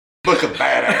Book of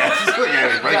Badass.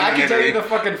 Yeah, I can tell you the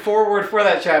fucking foreword for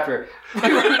that chapter. We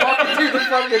were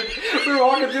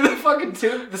walking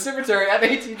through the cemetery at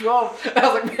 1812, and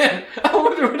I was like, man, I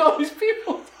wonder what all these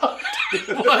people thought.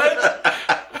 What?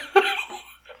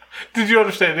 Did you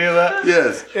understand any of that?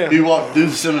 Yes. Yeah. He walked through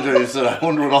the cemetery and said, I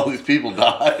wonder when all these people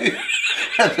die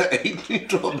at the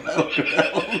 1812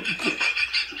 battleground.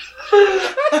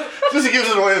 Just gives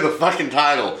it away the fucking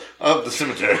title of the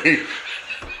cemetery.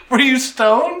 Were you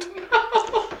stoned?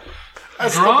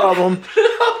 That's Drunk? the problem.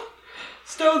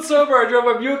 Stone sober, I drove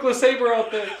my Buick LeSabre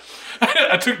out there.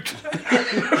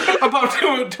 I popped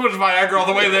too much Viagra all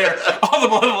the way there. All the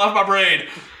blood left my brain.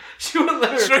 She wouldn't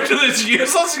let her. Straight to this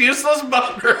useless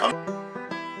boner.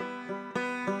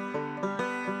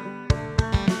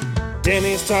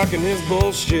 Danny's talking his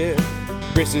bullshit.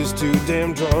 Chris is too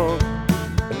damn drunk.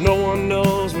 And no one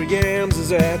knows where Yams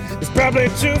is at. It's probably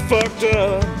too fucked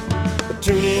up. But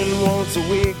tune in once a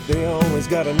week. They always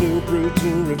got a new brew to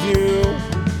review.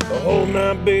 Hold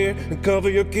my beer and cover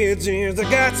your kids' ears. I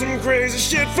got some crazy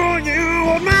shit for you.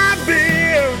 Hold my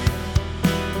beer.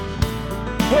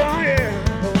 Oh yeah.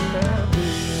 Hold my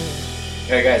beer.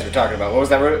 Hey guys, we're talking about what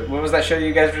was that show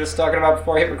you guys were just talking about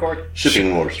before I hit record?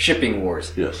 Shipping Wars. Shipping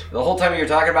Wars. Yes. The whole time you were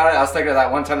talking about it, I was thinking of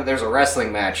that one time that there's a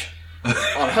wrestling match.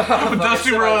 on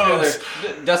Dusty Rhodes.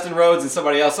 Dustin Rhodes and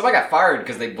somebody else. Somebody got fired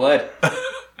because they bled.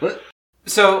 What?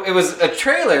 So it was a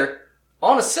trailer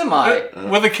on a semi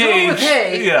with a cage. With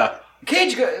hay, Yeah.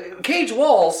 Cage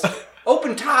walls,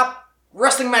 open top,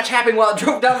 wrestling match happening while it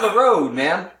drove down the road,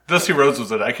 man. Dusty Rhodes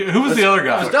was in it. Who was the other It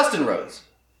guy? was Dustin Rhodes.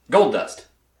 Gold Dust.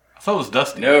 I thought it was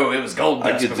Dusty. No, it was Gold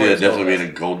I Dust. could see it definitely being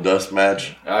a Gold Dust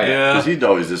match. Oh, yeah. Yeah. Because he'd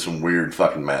always did some weird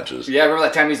fucking matches. Yeah, remember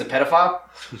that time he's a pedophile?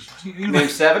 Named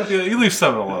Seven? Yeah, you leave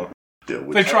Seven alone. Yeah,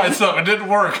 which- They tried something. It didn't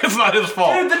work. It's not his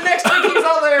fault. Dude, the next week he's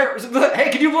out there. Hey,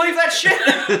 can you believe that shit?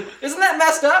 Isn't that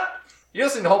messed up? You're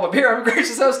listening to Hold My Beer. I'm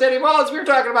gracious host, Eddie Mullins. We were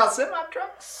talking about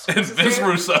semi-trucks. It's Vince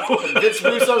Russo. Vince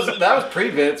Russo's. That was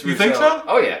pre-Vince Russo. You think so?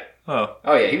 Oh, yeah. Oh.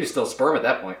 Oh, yeah. He was still sperm at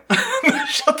that point.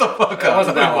 Shut the fuck up. It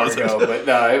wasn't that It long wasn't. ago, but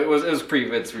no, it was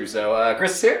pre-Vince Russo.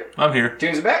 Chris is here. I'm here.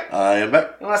 Tunes are back. I am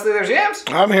back. And lastly, there's Yams.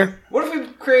 I'm here. What if we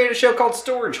created a show called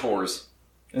Storage Whores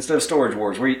instead of Storage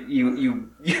Wars, where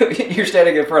you're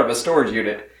standing in front of a storage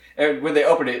unit, and when they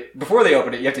open it, before they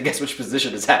open it, you have to guess which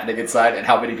position is happening inside and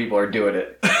how many people are doing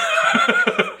it.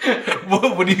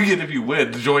 What do you get if you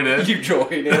win? To join in? You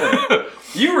join in.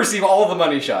 You receive all the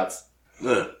money shots.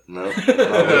 No. It'd be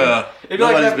like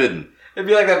Nobody's that, bidding. It'd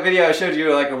be like that video I showed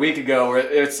you like a week ago, where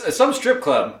it's some strip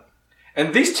club,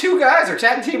 and these two guys are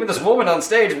tag teaming this woman on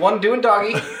stage. One doing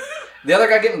doggy, the other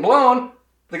guy getting blown.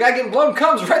 The guy getting blown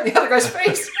comes right in the other guy's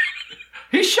face.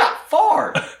 He shot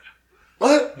far.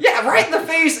 What? Yeah, right in the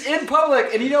face in public.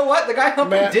 And you know what? The guy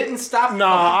humping Man. didn't stop.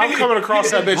 Nah, I'm coming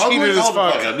across that bitch Public? heated as Oh, the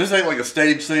fuck. fuck. This ain't like a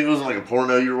stage thing. It wasn't like a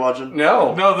porno you were watching.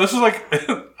 No. No, this is like...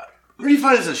 Where do you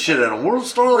find this shit at? On World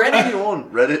Star? Like, Reddit. you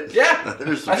on Reddit? Yeah.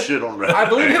 There's some shit on Reddit. I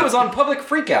believe it was on Public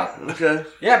Freakout. Okay.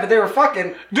 Yeah, but they were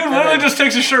fucking. Dude literally just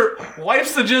takes his shirt,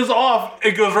 wipes the jizz off,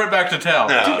 and goes right back to town.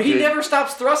 No. Dude, he never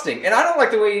stops thrusting. And I don't like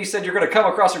the way you said you're going to come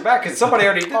across her back because somebody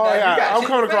already did Oh that. You got yeah, hit I'm in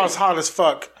coming the across face. hot as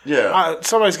fuck. Yeah.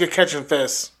 Somebody's get catching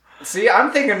fists. See,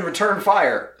 I'm thinking return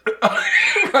fire.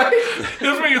 Right?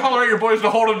 This is when you holler at your boys to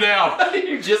hold him down.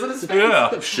 You jizz in his face? Yeah.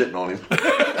 I'm shitting on him.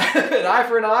 An eye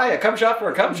for an eye, a cum shot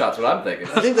for a cum shot's what I'm thinking.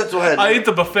 I think that's what I had. I ate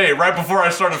the buffet right before I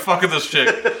started fucking this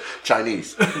chick.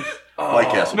 Chinese. White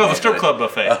Castle. No, the strip club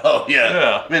buffet. Oh, yeah.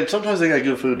 Yeah. Man, sometimes they got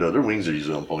good food, though. Their wings are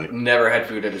usually on point. Never had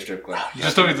food at a strip club. You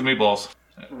just don't eat the meatballs.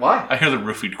 Why? I hear they're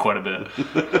roofied quite a bit.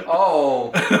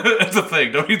 Oh, It's a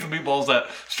thing. Don't eat the meatballs at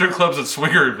strip clubs and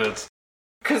swinger events.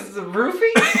 because the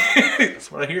roofie?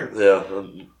 That's what I hear. Yeah,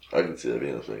 I can see that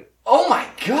being a thing. Oh my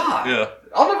god. Yeah.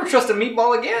 I'll never trust a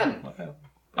meatball again.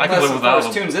 I can live without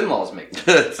Unless them. Tune's in-laws make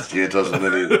them. You ain't touching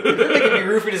that either. They can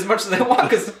be roofied as much as they want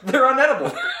because they're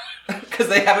unedible. Because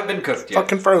they haven't been cooked yet.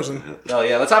 Fucking frozen. Oh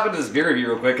yeah, let's hop into this beer review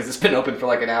real quick because it's been open for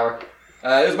like an hour.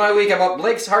 It was my week. I bought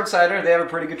Blake's Hard Cider. They have a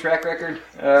pretty good track record.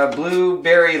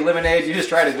 Blueberry lemonade. You just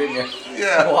tried it, didn't you?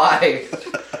 Yeah. Why?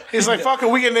 He's like, fuck it,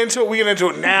 we get into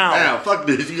it now. Now, fuck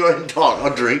this. You go ahead and talk.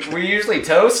 I'll drink. We usually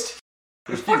toast.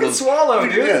 Fucking swallow,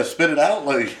 dude. Yeah, spit it out.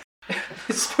 Like,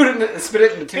 Spit it in the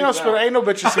He tube. don't spit, ain't no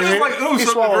bitches in here. Like, ooh, He something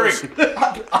to swallows. drink.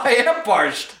 I am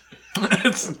parched.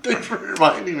 thanks for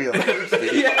reminding me of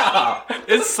that. Yeah.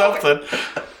 It's something.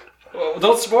 Well,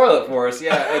 don't spoil it for us.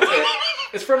 Yeah,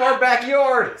 it's from our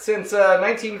backyard since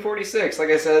 1946. Like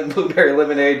I said, blueberry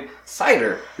lemonade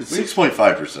cider. It's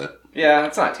 6.5%. Yeah,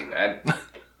 it's not too bad.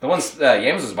 The ones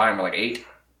Yams was buying were like 8.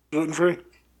 Gluten free.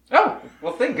 Oh,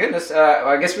 well, thank goodness.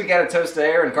 I guess we got to toast to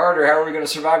Aaron Carter. How are we going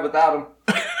to survive without him?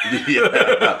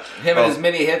 Yeah. Him and his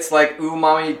mini hits like "Ooh,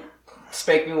 Mommy,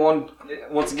 Spank Me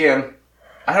Once Again."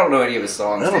 I don't know any of his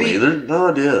songs. I don't either. No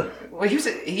idea. Well,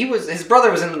 his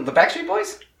brother was in the Backstreet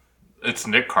Boys. It's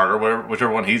Nick Carter,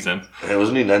 whichever one he's in. Hey,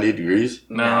 wasn't he 98 Degrees?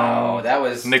 No, that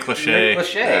was Nick Lachey.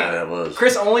 Yeah, that was.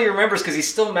 Chris only remembers because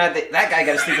he's still mad that guy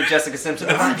got to sleep with Jessica Simpson.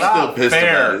 I'm not still pissed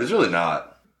fair. about it. It's really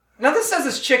not. Now this says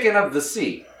it's chicken of the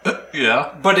sea,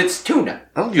 Yeah. but it's tuna.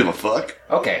 I don't give a fuck.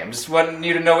 Okay, I'm just wanting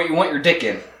you to know what you want your dick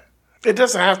in. It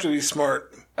doesn't have to be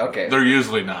smart. Okay. They're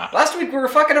usually not. Last week we were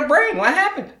fucking a brain. What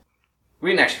happened? We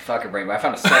didn't actually fuck a brain, but I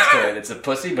found a sex toy that's a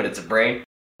pussy, but it's a brain.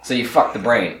 So you fuck the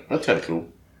brain. That's kind of cool.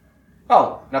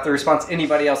 Oh, not the response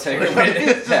anybody else had.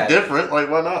 It's different. Like,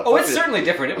 why not? Oh, Fuck it's it. certainly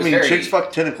different. It I was mean, very. chicks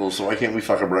fuck tentacles, so why can't we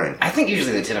fuck a brain? I think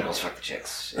usually the tentacles fuck the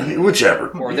chicks. I mean, whichever.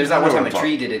 Or there's that one I know time what a I'm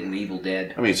tree talking- did it in Evil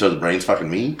Dead. I mean, so the brain's fucking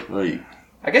me? Like,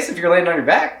 I guess if you're laying on your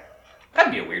back,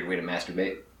 that'd be a weird way to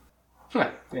masturbate. Huh.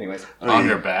 Anyways. I mean, On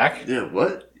your back? Yeah,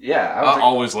 what? Yeah, I I'll was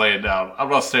always lay it down. I'm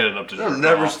not standing up to jerk I'm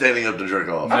never off. standing up to jerk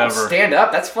off. I don't never. stand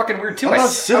up. That's fucking weird too. I'm not I'm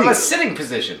sitting. a sitting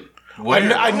position.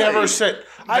 Where? I never sit.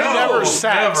 I've No, never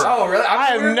sat. never. Oh, really? I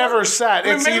have never sat. I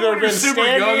mean, It's maybe either when you're been super young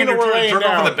and standing you're or trying to laying jerk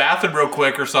off in the down. bathroom real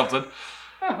quick or something.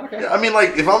 Oh, okay. Yeah, I mean,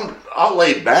 like, if I'll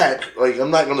lay back. Like, I'm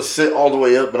not going to sit all the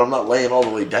way up, but I'm not laying all the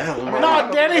way down.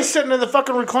 No, Danny's sitting in the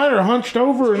fucking recliner, hunched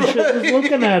over and shit, just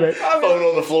looking at it. Phone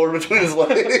on the floor between his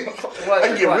legs. I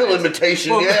can get real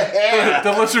imitation, Well, yeah.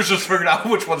 The listeners just figured out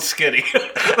which one's skinny.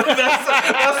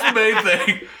 that's the main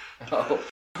thing. Oh.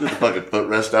 Just fucking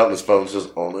footrest out and his phone's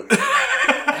just on it. I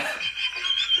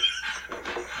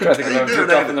think How you I'm doing,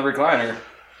 jerked off David? in the recliner.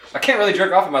 I can't really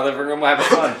jerk off in my living room. I have a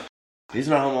son. He's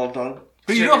not home all the time.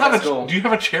 But you Shit, don't have that's a. cool. Do you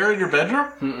have a chair in your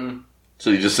bedroom? So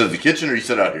you just sit in the kitchen or you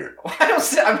sit out here? I don't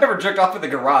sit. I've never jerked off in the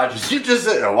garage. You just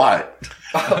sit there. Why?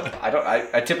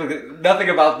 I typically nothing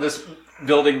about this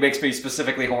building makes me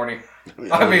specifically horny. I mean-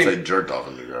 wouldn't say jerked off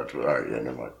in the garage, but alright, yeah,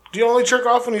 never mind. Do you only jerk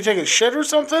off when you take a shit or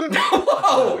something?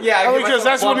 Oh yeah, I Oh, give because myself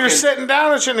that's when you're plumpkins. sitting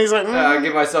down and shit, and he's like, I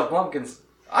give myself plumpkins.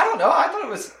 I don't know. I thought it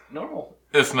was normal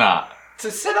It's not.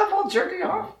 to sit up while jerking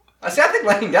off. I think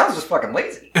laying down is just fucking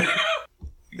lazy.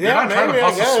 You're not trying to maybe, I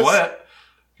bust a guess. sweat.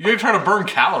 You're trying to burn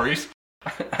calories.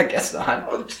 I guess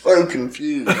not. I'm so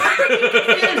confused.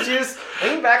 You just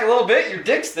lean back a little bit. Your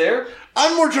dick's there.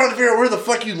 I'm more trying to figure out where the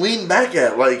fuck you lean back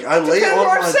at. Like, I lay Depends on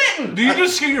where I'm my... sitting. Do you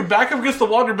just get your back up against the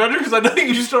wall in your bedroom? Because I know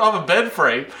you just don't have a bed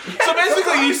frame. So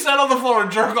basically, you sit on the floor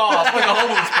and jerk off like a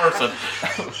homeless person.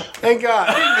 thank God.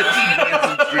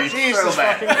 Jesus Jesus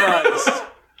fucking Christ.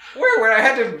 Where I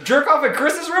had to jerk off in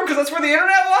Chris's room because that's where the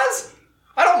internet was?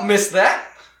 I don't miss that.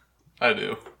 I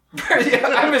do. Yeah,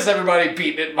 I miss everybody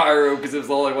beating it in my room because it was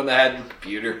the only one that had a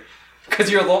computer. Because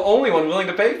you're the only one willing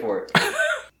to pay for it.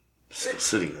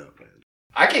 Sitting up, man.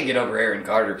 I can't get over Aaron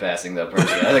Carter passing though,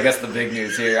 personally. I think that's the big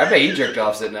news here. I bet he jerked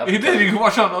off sitting up. He did. You can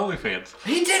watch it on OnlyFans.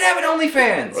 He did have an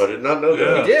OnlyFans. I did not know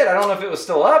that. He did. I don't know if it was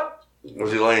still up.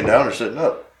 Was he laying down or sitting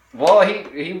up? Well,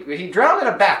 he drowned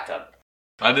in a bathtub.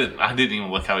 I didn't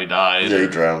even look how he died. Yeah, he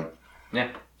drowned. Yeah.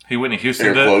 He Whitney Houston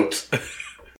Air did. quotes.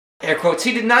 Air quotes.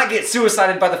 He did not get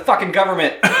suicided by the fucking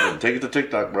government. Take it to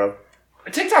TikTok, bro.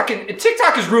 TikTok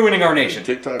is ruining our nation.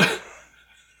 TikTok.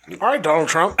 All right, Donald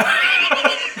Trump.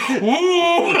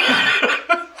 Woo!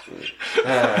 You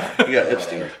got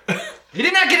Epstein. He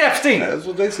did not get Epstein. That's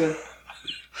what they said.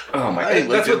 Oh my I ain't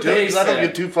god, that's what looked into it they 'cause I don't said.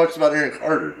 give two fucks about Aaron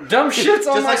Carter. Dumb shits on Just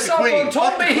my like the cell Queen. phone told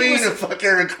Fuck me the he Queen was... and fuck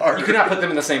Aaron Carter. You cannot put them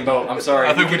in the same boat. I'm sorry.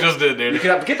 I think we just did, You dude.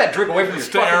 cannot get that drink away from your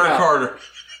To fucking Aaron mouth. Carter.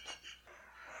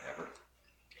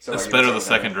 So It's I better guess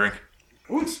the I'm second drink.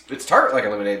 Ooh, it's tart like a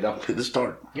lemonade though. This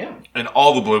tart. Yeah. And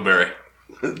all the blueberry.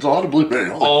 It's a lot of blueberry.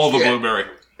 Holy All the shit. blueberry.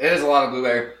 It is a lot of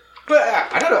blueberry. But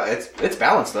I don't know. It's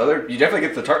balanced though. You definitely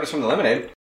get the tartness from the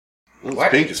lemonade. It's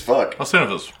What? pink as fuck. I'll say if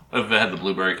it had the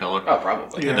blueberry color. Oh,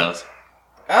 probably. It does.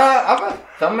 I'm a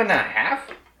thumb and a half.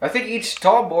 I think each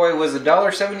tall boy was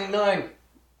 $1.79.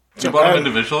 You bought them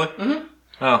individually? Mm-hmm.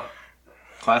 Oh.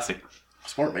 Classy.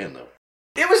 Smart man, though.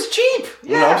 It was cheap.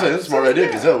 Yeah, No, I'm saying it's a smart idea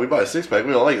because yeah. hell, we buy a 6-pack.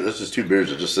 We don't like it. That's just 2 beers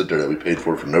that just sit there that we paid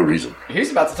for no reason.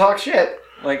 He's about to talk shit.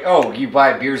 Like, oh, you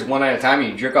buy beers one at a time and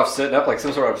you jerk off sitting up like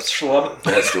some sort of schlub.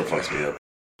 That still fucks me up.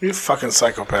 You fucking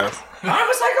psychopath. I'm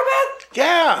a psychopath?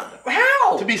 Yeah.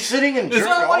 How? To be sitting and Is jerk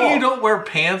that why off. you don't wear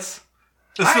pants?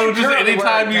 So I am just currently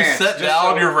anytime wearing you pants, sit just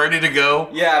down, so- you're ready to go?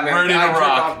 Yeah, man. Ready I to jerk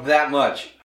rock. off that much.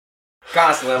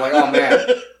 Constantly. I'm like, oh man,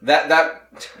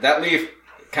 that leaf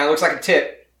kind of looks like a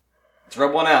tit. Let's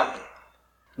rub one out.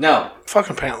 No.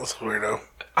 Fucking pantless weirdo.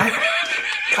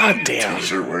 God damn.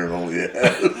 T-shirt wearing only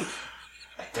that.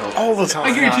 All the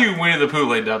time. I guarantee you Winnie the Pooh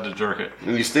laid down to jerk it.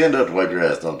 And you stand up to wipe your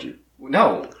ass, don't you?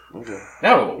 No. Okay.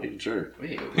 No. Sure.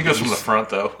 Ew. He goes from the front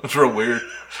though. It's real weird.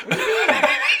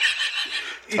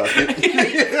 Tuck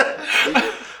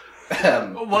it.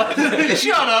 What?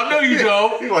 Shut up! No, you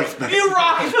don't. He likes back. You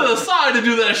rock to the side to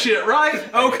do that shit, right?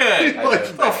 Okay. He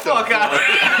likes The back fuck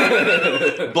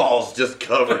out! Balls just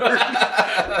covered.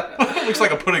 Looks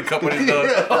like a pudding cup when he's done.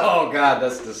 Oh god,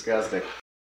 that's disgusting.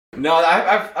 No,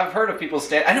 I've heard of people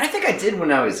stand. And I think I did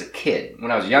when I was a kid.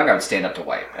 When I was young, I would stand up to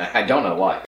wipe. I don't know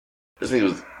why. I think it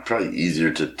was probably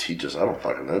easier to teach us. I don't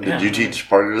fucking know. Did you teach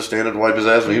Parker to stand up to wipe his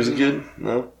ass when he was a kid?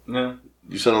 No? No.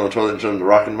 You sat on the toilet and showed him the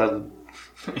rocking method?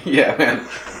 Yeah, man.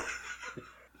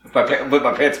 But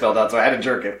my pants fell down, so I had to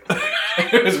jerk it.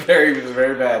 It was very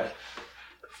bad.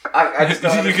 I just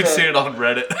don't You can see understand. it on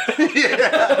Reddit.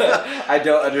 I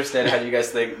don't understand how you guys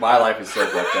think my life is so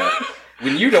fucked up.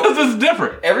 When you don't, This is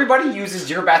different. everybody uses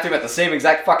your bathroom at the same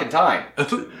exact fucking time.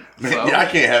 Man, yeah, I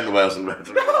can't have nobody else in the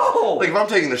bathroom. No! Like, if I'm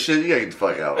taking a shit, you gotta get the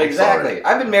fuck out. I'm Exactly. sorry.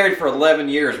 I've been married for 11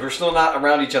 years. We're still not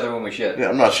around each other when we shit. Yeah,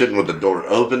 I'm not shitting with the door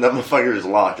open. That motherfucker is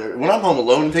locked. When I'm home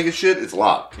alone and take a shit, it's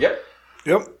locked. Yep.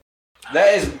 Yep.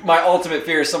 That is my ultimate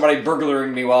fear: is somebody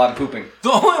burglaring me while I'm pooping.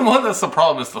 The only one that's the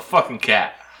problem is the fucking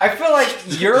cat. I feel like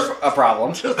you're a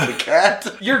problem. The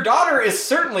cat? Your daughter is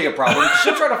certainly a problem.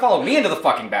 She'll try to follow me into the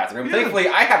fucking bathroom. Thankfully,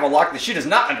 I have a lock that she does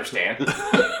not understand.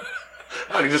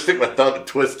 I can just stick my thumb and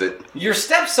twist it. Your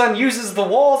stepson uses the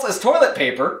walls as toilet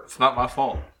paper. It's not my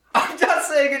fault. I'm not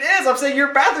saying it is. I'm saying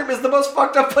your bathroom is the most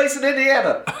fucked up place in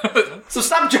Indiana. So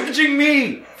stop judging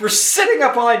me for sitting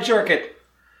up while I jerk it.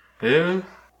 Yeah.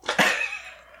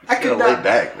 I You could gotta lay not.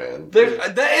 back, man.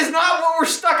 That is not what we're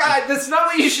stuck on. That's not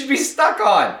what you should be stuck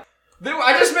on.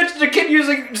 I just mentioned a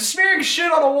kid smearing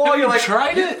shit on a wall. Have You're you like,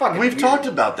 tried "You're it?" fucking We've weird." talked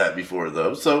about that before,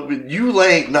 though. So you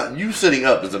not you sitting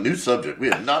up is a new subject. We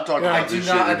have not talked I about do this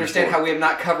not shit understand before. how we have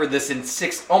not covered this in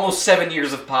almost 7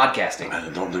 years of podcasting. I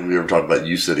don't think we ever talked about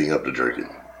you sitting up to jerk it.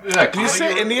 Yeah, Do you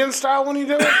say Indian style when you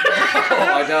do it? Oh,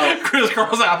 I don't.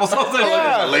 crisscross applesauce?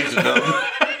 My legs are numb.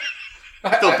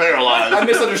 Still paralyzed. I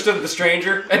misunderstood the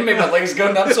stranger and made my legs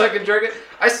go numb so I could jerk it.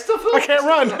 I still feel. I can't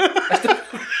run.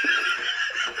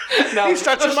 No, He's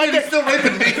touching my dick. Still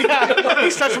raping me.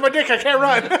 He's touching my dick. I can't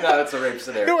run. no, that's a rape Get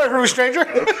scenario. away from me, stranger.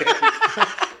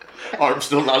 Arm's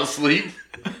still not asleep.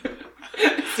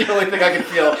 It's the only thing I can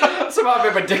feel. Somehow I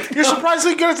made my dick. You're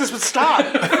surprisingly good at this, but stop.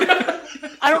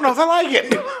 I don't know if I like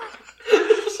it.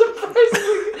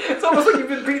 Surprisingly, it's almost like you've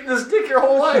been beating this dick your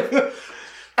whole life.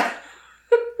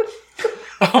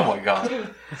 Oh my god.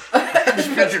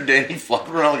 Just picture Danny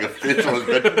flopping around like a fish on his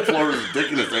bedroom floor with his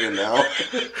dick in his hand now.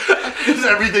 Just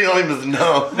everything on him is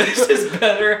numb. This is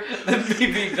better than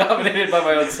me being dominated by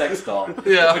my own sex doll.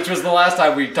 Yeah. Which was the last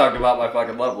time we talked about my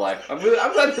fucking love life. I'm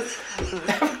glad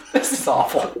this is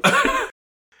awful.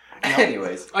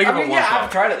 Anyways. I give it one yeah, time.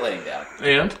 I've tried it laying down.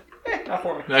 And? Not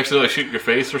for me. You actually like shoot your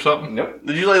face or something? Nope.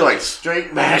 Did you lay like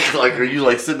straight back, like, or you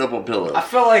like sitting up on pillows? I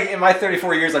feel like in my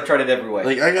 34 years, I've tried it every way.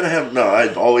 Like I gotta have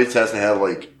I always has to have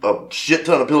like a shit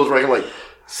ton of pillows where I can like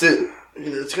sit.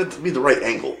 It's got to be the right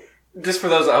angle. Just for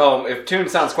those at home, if Toon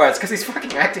sounds quiet, it's because he's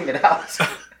fucking acting it out.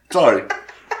 Sorry.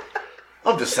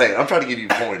 I'm just saying. I'm trying to give you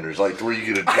pointers, like to where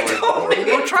you can enjoy it more.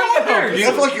 We're trying to help I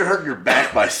feel like you're hurting your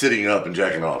back by sitting up and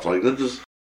jacking off. Like that just.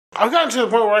 I've gotten to the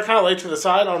point where I kind of lay to the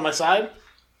side on my side.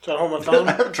 So I hold my I phone.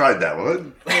 haven't tried that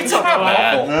one. It's not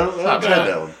bad. No, I haven't tried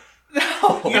that one.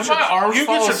 If my arms you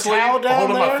fall get your asleep towel down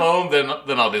holding my there? phone,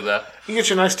 then I'll do that. You get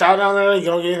your nice towel down there. You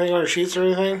don't get anything on your sheets or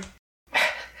anything.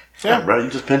 Yeah, bro.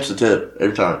 You just pinch the tip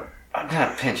every time. I'm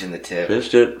not pinching the tip.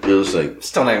 Pinch it, feel the same.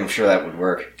 Still not even sure that would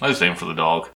work. I just aim for the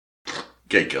dog.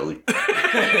 Okay, Kelly.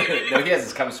 No, he has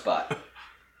his cum spot.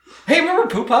 Hey, remember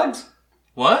poop hugs?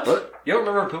 What? What? You don't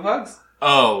remember poop hugs?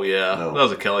 Oh yeah, No. that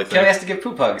was a Kelly thing. Kelly has to give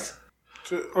poop hugs.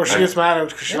 Or she gets mad at him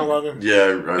because she don't love him. Yeah,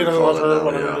 I He doesn't recall love that her. now,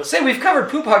 Whatever yeah. it is. Say we've covered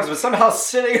poop hugs, but somehow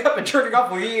sitting up and jerking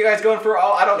off with you guys going for,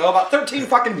 I don't know, about 13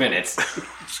 fucking minutes.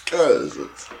 Because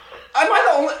it's... Am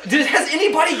I the only... Has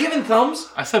anybody given thumbs?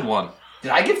 I said one.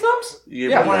 Did I give thumbs? You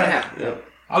gave Yeah, me 1.5. Yeah.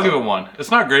 I'll give it one.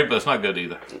 It's not great, but it's not good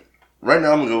either. Right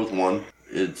now, I'm gonna go with one.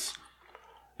 It's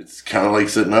kind of like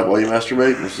sitting up while you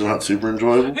masturbate. It's not super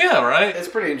enjoyable. Yeah, right. It's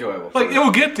pretty enjoyable. Like it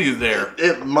will get you there,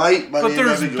 It might, but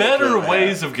there's better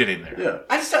ways of getting there. Yeah.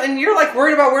 I just and you're like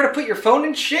worried about where to put your phone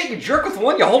and shit. You jerk with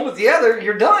one, you hold with the other,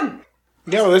 you're done.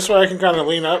 Yeah, well, this way I can kind of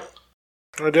lean up.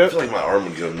 I do I it. feel like my arm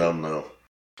would go numb though.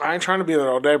 I ain't trying to be there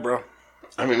all day, bro.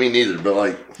 I mean, me neither. But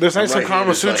like, This ain't some right Kama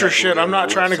here, so I Sutra have to shit. go I'm not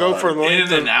to trying to go one for the In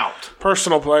length and of out.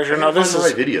 personal pleasure. No, this Find the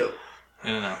is. right video.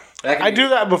 In and out. I do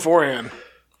that beforehand.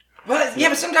 But yeah,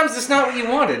 but sometimes it's not what you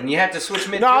wanted, and you have to switch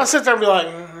mid. No, I'll sit there and be like,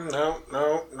 no.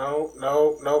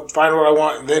 Find what I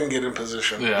want, and then get in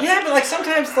position. Yeah. Yeah, but like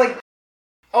sometimes like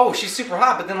oh, she's super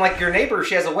hot, but then like your neighbor,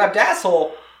 she has a webbed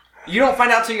asshole. You don't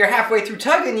find out till you're halfway through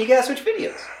tugging. You gotta switch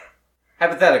videos.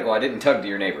 Hypothetical. I didn't tug to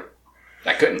your neighbor.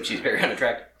 I couldn't. She's very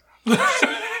unattractive.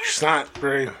 She's not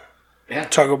very Yeah.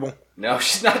 tuggable. No,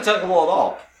 she's not tuggable at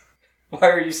all. Why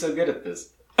are you so good at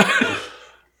this?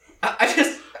 I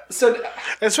just so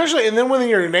Especially, and then when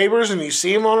you're neighbors and you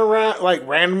see them on like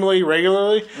randomly,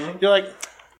 regularly, you're like,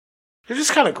 you're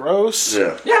just kind of gross.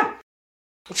 Yeah. yeah.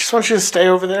 I just want you to stay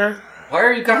over there. Why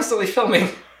are you constantly filming?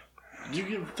 Did you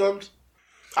give thumbs?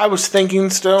 I was thinking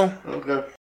still, Okay.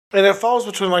 and it falls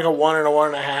between like a 1 and a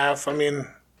 1.5. I mean,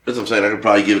 That's what I'm saying. I could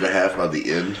probably give it a half by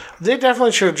the end. they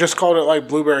definitely should have just called it like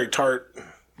blueberry tart.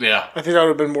 Yeah. I think that would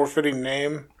have been more fitting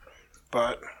name,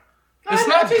 but It's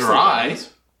not dry.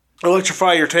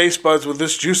 electrify your taste buds with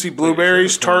this juicy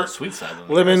blueberries, tart, Sweet side. of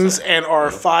it. lemons, and our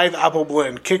 5 apple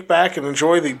blend. Kick back and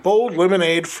enjoy the bold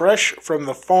lemonade fresh from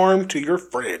the farm to your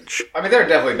fridge. I mean, there are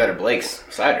definitely better Blake's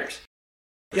ciders.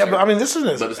 Yeah, but I mean, this isn't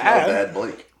as But it's bad. not a bad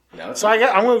Blake. No, it's So I'm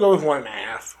going to go with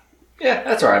 1.5. yeah,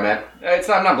 that's where I'm at.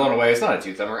 I'm not blown away. It's not a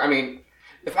two-thumber. I mean,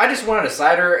 if I just wanted a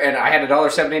cider and I had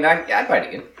 $1.79, yeah, I'd buy it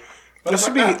again. But This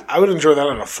if would I- be. I would enjoy that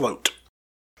on a float.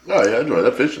 Oh, yeah, I enjoy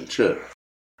that fishing. Shit.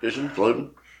 Fishing,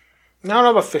 floating. No, I don't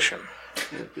know about fishing.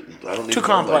 I don't need Too to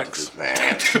complex. Nah,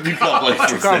 too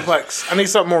complex. Too complex. I need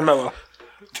something more mellow.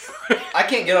 I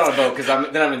can't get on a boat because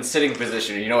then I'm in sitting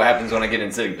position. You know what happens when I get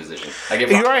in sitting position? I get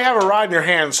You already have a rod in your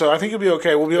hand, so I think you'll be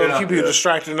okay. We'll be able to Yeah. keep you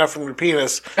distracted enough from your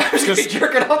penis. just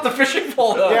jerking off the fishing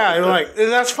pole. Though. Yeah,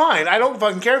 and that's fine. I don't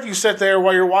fucking care if you sit there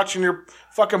while you're watching your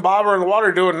fucking bobber in the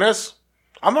water doing this.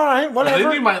 I'm all right, Then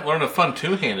whatever. you might learn a fun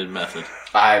two-handed method.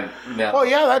 No. Oh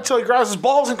yeah, that till he grabs his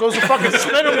balls and goes to fucking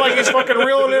spin him like he's fucking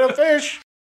reeling in a fish.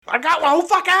 I got one. Oh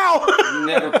fuck out!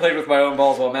 Never played with my own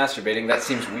balls while masturbating. That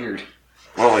seems weird.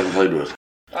 I don't like played with.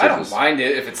 I don't mind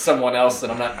it if it's someone else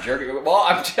and I'm not jerking. Well,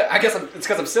 I guess it's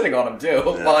because I'm sitting on them too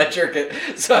while I jerk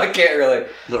it, so I can't really.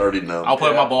 I already know. I'll play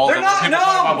with my balls. They're If not- people no!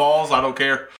 play with my balls. I don't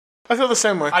care. I feel the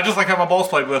same way. I just like having my balls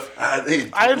played with. I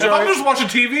If enjoy I'm it. just watching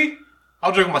TV,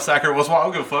 I'll drink my sacker once in a while.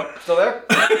 I don't give a fuck. Still there?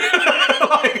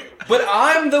 Like, But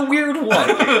I'm the weird one.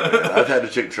 I've had a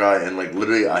chick try and like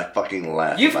literally I fucking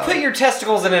laugh. You've about put it. your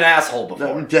testicles in an asshole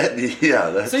before,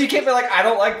 That's so you can't be like, I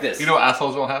don't like this. you know what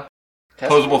assholes don't have?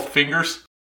 Testicles? Opposable fingers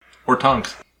or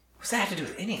tongues. What's that have to do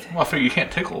with anything? Well, I figure you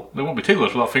can't tickle. They won't be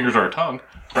ticklish without fingers or a tongue,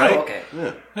 right? Oh, okay.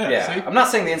 Yeah. See? I'm not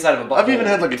saying the inside of a butthole. I've even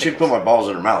had like a chick put my balls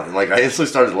in her mouth and like I instantly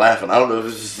started laughing. I don't know if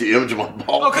it's just the image of my balls.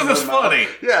 Oh, because it's in her mouth. funny.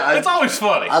 Yeah, It's always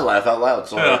funny. I laugh out loud.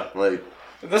 So Yeah. like,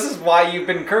 This is why you've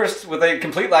been cursed with a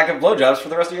complete lack of blowjobs for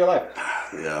the rest of your life.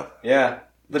 yeah. Yeah.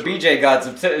 The BJ gods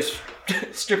have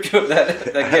stripped you of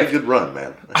that I had a gift. good run,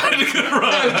 man.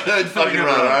 Good fucking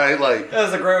run. All right, like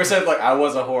As the Grover said, like, I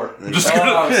was a whore. Just Oh,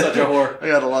 gonna- I was such a whore. I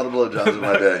got a lot of blowjobs in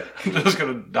my day. I'm just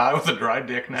gonna die with a dry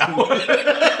dick now.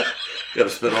 Got to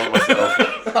spit on myself.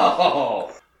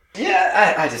 Oh.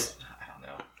 Yeah, I don't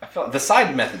know. I felt the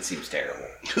side method seems terrible.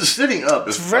 Sitting up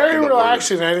is It's very fucking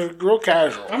relaxing and real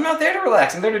casual. I'm not there to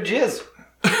relax. I'm there to jizz.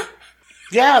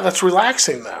 Yeah, that's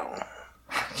relaxing though.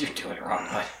 You're doing it wrong,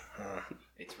 bud.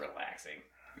 It's relaxing.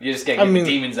 You just gotta get the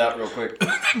demons out real quick.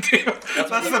 That's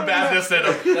the badness in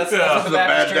him. That's a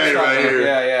bad day right here.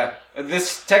 Yeah.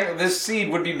 This seed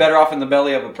would be better off in the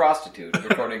belly of a prostitute,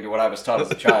 according to what I was taught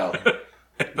as a child.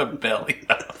 The belly.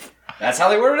 That's how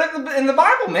they worded it in the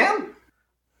Bible, man.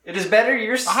 It is better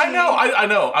your seed. I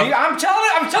know. I'm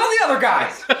telling the other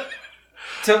guys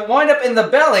to wind up in the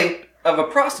belly of a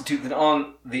prostitute than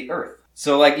on the earth.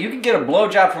 So, like, you can get a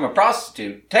blowjob from a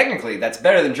prostitute. Technically, that's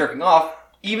better than jerking off,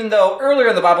 even though earlier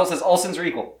in the Bible it says all sins are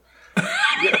equal.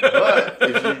 But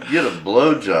if you get a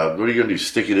blowjob, what are you gonna do?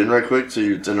 Stick it in right quick so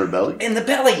it's in her belly? In the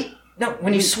belly. No,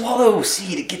 when you swallow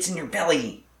seed, it gets in your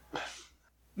belly.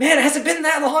 Man, has it been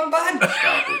that long,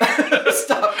 bud?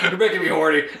 Stop. You're making me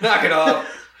horny. Knock it off.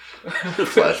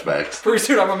 Flashbacks. Pretty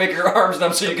soon I'm going to make your arms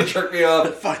numb so you can jerk me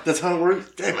off. Fuck, that's how it works?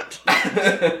 Damn it.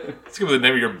 Let's give me the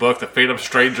name of your book, The Phantom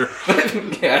Stranger.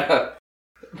 Yeah.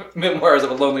 Memoirs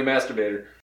of a lonely masturbator.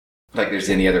 Like there's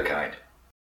any other kind.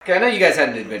 Okay, I know you guys had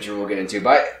an adventure we'll get into,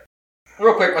 but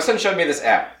real quick, my son showed me this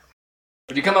app.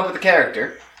 If you come up with a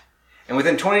character, and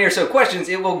within 20 or so questions,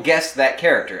 it will guess that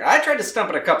character. I tried to stump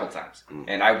it a couple times,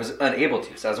 and I was unable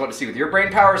to. So I was wanting to see with your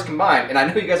brain powers combined, and I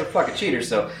know you guys are fucking cheaters,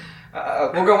 so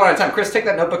we'll go one at a time. Chris, take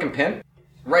that notebook and pen.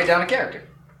 Write down a character.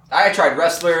 I tried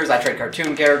wrestlers, I tried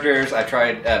cartoon characters, I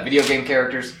tried video game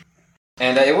characters,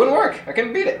 and it wouldn't work. I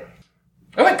couldn't beat it.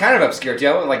 I went kind of obscure, too.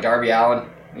 I went like Darby Allin,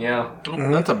 you know.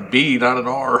 That's a B, not an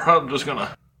R. I'm just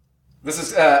gonna... This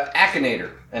is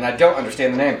Akinator, and I don't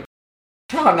understand the name.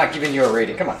 No, I'm not giving you a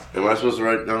rating. Come on. Am I supposed to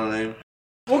write down a name?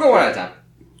 We'll go one at a time.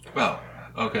 Well,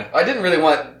 Okay. I didn't really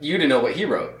want you to know what he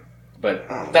wrote, but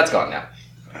that's gone now.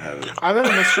 I haven't. I'm in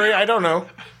the mystery. I don't know.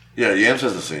 Yeah, Yams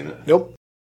hasn't seen it. Nope.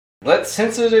 Let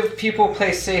sensitive people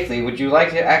play safely. Would you like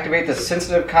to activate the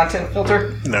sensitive content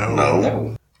filter? No.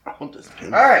 No. I want this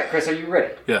game. All right, Chris, are you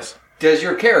ready? Yes. Does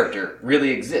your character really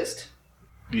exist?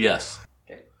 Yes.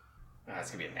 Okay. Oh,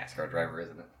 that's going to be a NASCAR driver,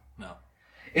 isn't it? No.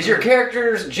 Is your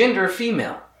character's gender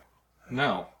female?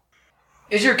 No.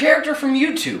 Is your character from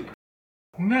YouTube?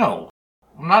 No.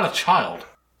 I'm not a child.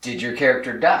 Did your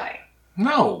character die?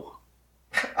 No.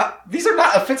 These are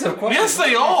not offensive questions. Yes,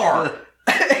 they are.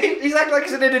 He's acting like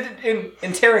it's an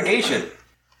interrogation.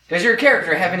 Does your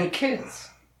character have any kids?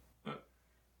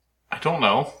 I don't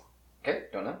know. Okay,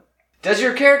 don't know. Does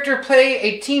your character play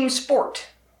a team sport?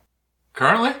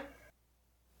 Currently?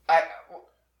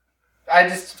 I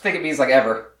just think it means like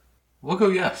ever. We'll go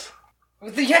yes.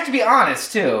 You have to be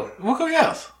honest, too. We'll go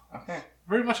yes. Okay.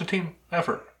 Very much a team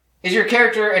effort. Is your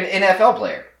character an NFL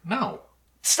player? No.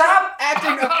 Stop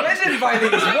acting offended by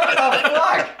these. What the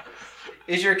fuck?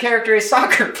 Is your character a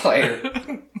soccer player?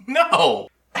 No.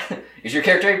 Is your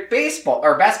character a baseball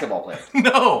or basketball player?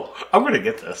 No. I'm going to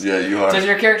get this. Yeah, you are. Does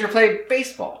your character play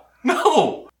baseball?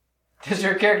 No. Does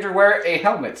your character wear a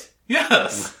helmet?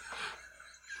 Yes.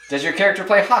 Does your character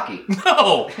play hockey?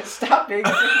 No. Stop being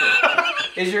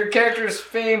offended. Is your character's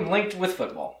fame linked with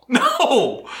football?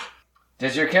 No.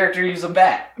 Does your character use a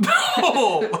bat?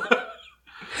 No.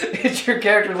 Is your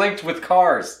character linked with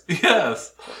cars?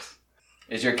 Yes.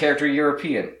 Is your character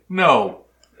European? No.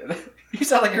 You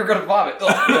sound like you're going to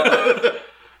vomit.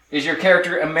 Is your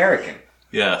character American?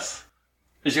 Yes.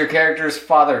 Is your character's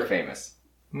father famous?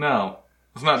 No.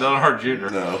 It's not Dale Earnhardt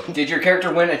Jr. No. Did your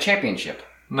character win a championship?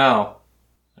 No.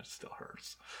 It still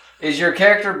hurts. Is your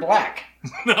character black?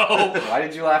 No. Why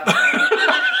did you laugh at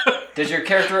that? Does your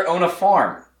character own a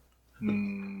farm?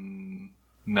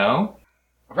 No.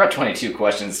 I've got 22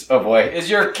 questions. Oh boy. Is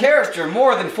your character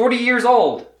more than 40 years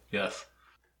old? Yes.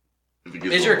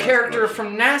 Is your character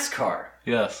from NASCAR?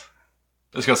 Yes.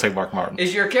 I was going to say Mark Martin.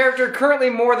 Is your character currently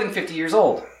more than 50 years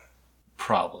old?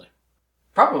 Probably.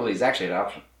 Probably is actually an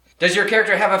option. Does your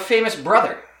character have a famous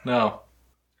brother? No.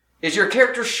 Is your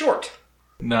character short?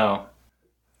 No.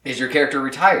 Is your character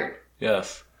retired?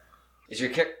 Yes. Is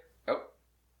your character... Oh.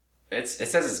 It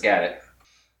says it's got it.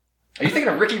 Are you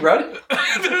thinking of Ricky Rudd?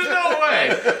 There's no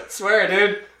way. Swear,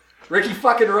 dude. Ricky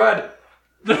fucking Rudd.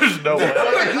 There's no way.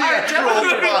 There's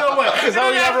no way. Is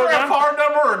that you ever a done? car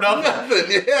number or nothing?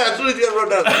 Nothing. Yeah, that's what he's got wrote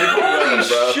down. Holy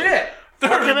Bro. shit.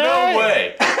 There's no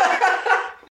way.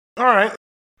 All right.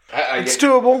 It's I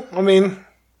doable. I mean,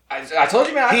 told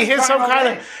you, man. he hit some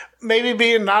kind of maybe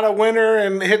being not a winner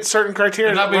and hit certain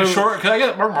criteria. And not being short. Can I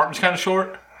get Mark Martin's kind of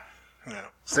short?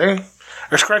 See,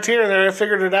 there's criteria there. I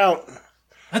figured it out.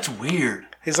 That's weird.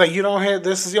 He's like, you don't hit.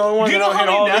 This is the only one. Do you that know don't how hit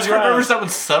all many these NASCAR drivers rounds. that would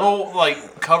settle,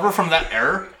 like, cover from that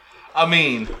error? I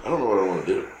mean, I don't know what I want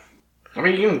to do. I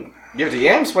mean, you can give it to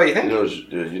Yams. What do you think?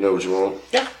 You know what you want?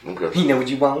 Yeah. Okay. You know what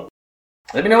you want.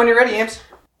 Let me know when you're ready, Yams.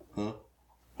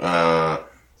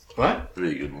 What?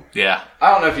 Pretty good one. yeah.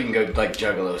 I don't know if you can go like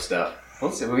Juggalo stuff.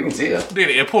 Let's see. We can see though. Dude,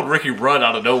 it pulled Ricky Rudd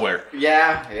out of nowhere.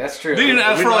 Yeah, that's true. They didn't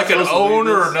ask we for, not like, an supposed to do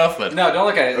owner this? or nothing. No, don't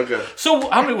look at it. Okay. So,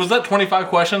 how many, was that 25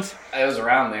 questions? It was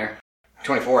around there.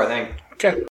 24, I think.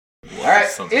 Okay. All right.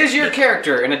 Sounds Is your good.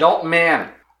 character an adult man?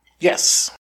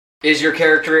 Yes. Is your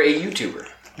character a YouTuber?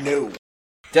 No.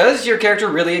 Does your character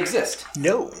really exist?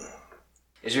 No.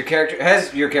 Has your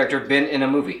character been in a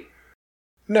movie?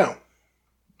 No.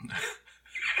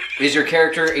 Is your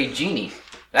character a genie?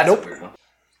 That's Nope. a weird one.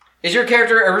 Is your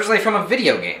character originally from a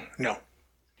video game? No.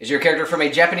 Is your character from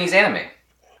a Japanese anime?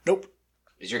 Nope.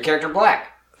 Is your character black?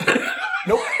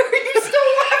 Nope. Why are you still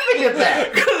laughing at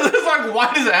that? It's like,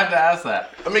 why does it have to ask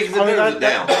that? I mean, because I it mean, narrows it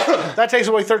down. That takes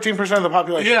away 13% of the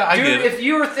population. Yeah, I Dude, get it. if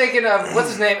you were thinking of, what's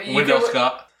his name? You Wendell could-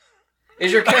 Scott.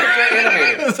 Is your character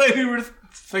animated? Is that who you were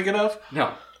thinking of?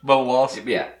 No. Bubba Wallace?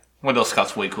 Yeah. Wendell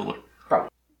Scott's way cooler. Probably.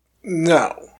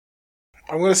 No.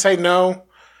 I'm going to say no,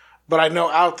 but I know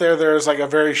out there's like a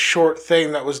very short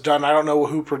thing that was done. I don't know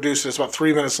who produced it. It's about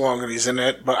 3 minutes long and he's in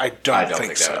it, but I don't think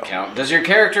that so. would count. Does your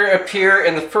character appear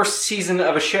in the first season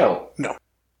of a show? No.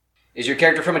 Is your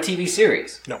character from a TV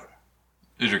series? No.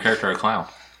 Is your character a clown?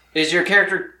 Has your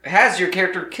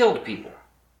character killed people?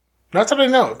 Not that I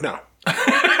know of, no.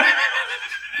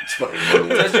 It's fucking funny.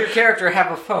 Does your character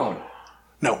have a phone?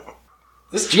 No.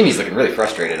 This genie's looking really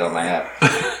frustrated on my app.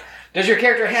 Does your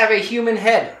character have a human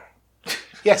head?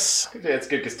 Yes. That's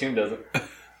good because Toon doesn't.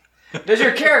 Does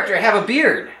your character have a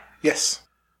beard? Yes.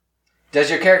 Does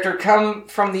your character come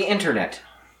from the internet?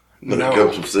 Then No. it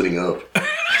comes from sitting up.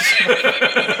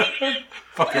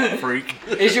 Fucking freak.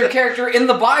 Is your character in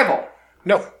the Bible?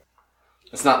 No.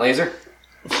 It's not laser.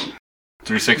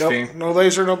 316. No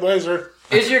laser, no blazer.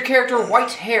 Is your character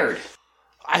white-haired?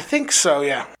 I think so,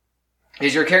 yeah.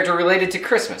 Is your character related to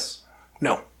Christmas?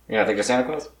 No. You don't think of Santa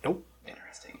Claus? Nope.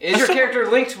 Interesting. Is your character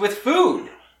linked with food?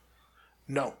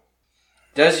 No.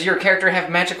 Does your character have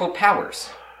magical powers?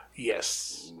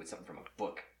 Yes. Ooh, it's something from a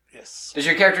book. Yes. Does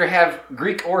your character have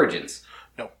Greek origins?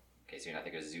 No. Okay, so you're not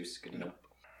thinking of Zeus. Good to know.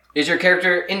 Is your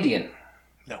character Indian?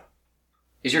 No.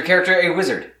 Is your character a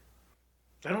wizard?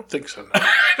 I don't think so, no.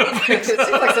 It seems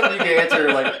like something you can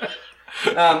answer,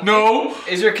 like... No.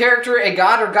 Is your character a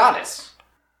god or goddess?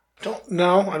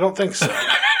 No, I don't think so.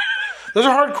 Those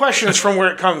are hard questions from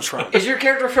where it comes from. Is your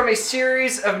character from a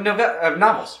series of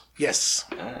novels? Yes.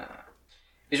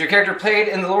 Is your character played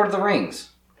in The Lord of the Rings?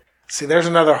 See, there's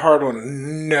another hard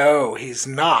one. No, he's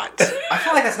not. I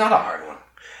feel like that's not a hard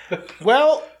one.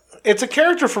 Well, it's a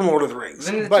character from Lord of the Rings.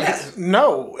 Then it's But yes.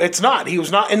 no, it's not. He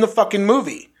was not in the fucking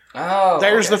movie. Oh,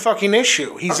 There's okay. the fucking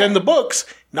issue. He's in the books,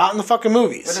 not in the fucking But it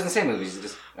movies. doesn't say movies. It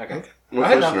just okay. What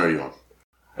ahead question now. are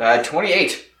you on?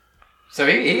 28. So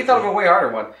he thought of a way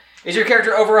harder one. Is your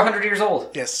character over 100 years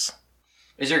old? Yes.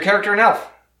 Is your character an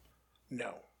elf?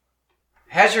 No.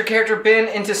 Has your character been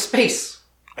into space?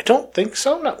 I don't think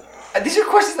so, no. These are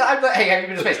questions that I'm like, hey, have you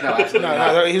been to space? No, absolutely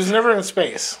not. No, he was never in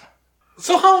space.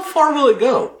 So how far will it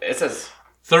go? It says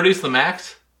 30's the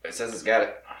max? it's got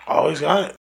it. Oh, he's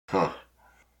got it. Huh.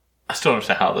 I still don't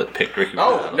understand how that picked Ricky.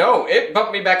 Oh, no, it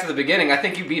bumped me back to the beginning. I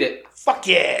think you beat it. Fuck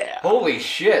yeah. Holy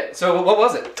shit. So what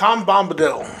was it? Tom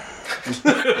Bombadil.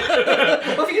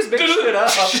 Well, if you just make shit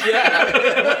up.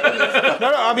 Yeah.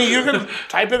 No, I mean, you can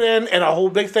type it in and a whole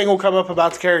big thing will come up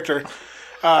about the character.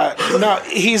 No,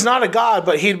 he's not a god,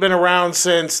 but he'd been around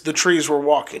since the trees were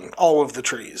walking. All of the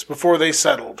trees, before they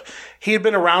settled. He had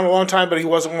been around a long time, but he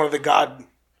wasn't one of the god.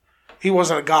 He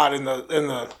wasn't a god in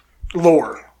the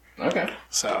lore. Okay.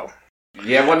 So,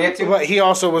 You have one yet, too? but he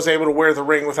also was able to wear the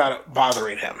ring without it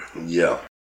bothering him. Yeah.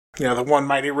 You know, the one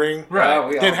mighty ring Right.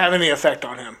 We all- didn't have any effect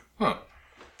on him. Huh.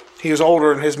 He was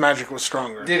older and his magic was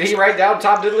stronger. Did he write down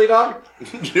Tom Diddley Dog?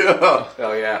 Yeah.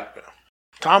 Oh, yeah.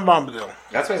 Tom Bombadil.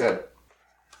 That's what he said.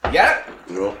 You got it?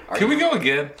 Well, Can we go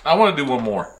again? I want to do one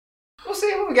more. We'll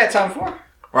see what we got time for.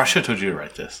 Or I should have told you to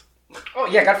write this. Oh,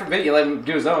 yeah, God forbid you let him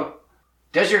do his own.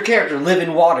 Does your character live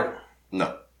in water?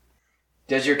 no.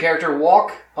 Does your character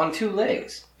walk on two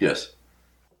legs? Yes.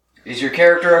 Is your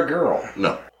character a girl?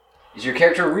 No. Is your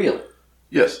character real?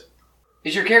 Yes.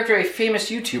 Is your character a famous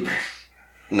YouTuber?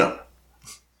 No.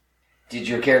 Did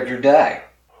your character die?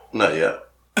 Not yet.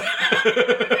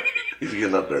 He's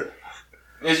getting up there.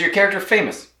 Is your character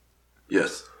famous?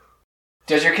 Yes.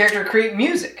 Does your character create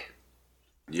music?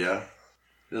 Yeah.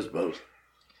 It's both.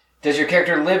 Does your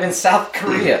character live in South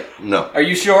Korea? No. Are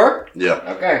you sure? Yeah.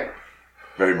 Okay.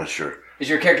 Very much sure. Is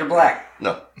your character black?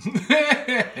 No.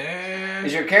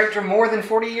 Is your character more than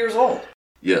 40 years old?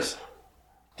 Yes.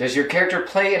 Does your character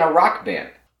play in a rock band?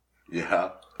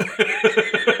 Yeah.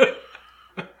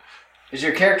 Is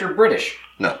your character British?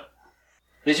 No.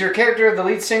 Is your character the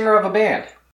lead singer of a band?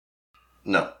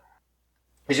 No.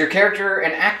 Is your character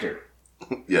an actor?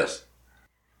 Yes.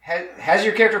 Has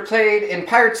your character played in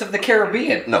Pirates of the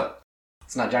Caribbean? No.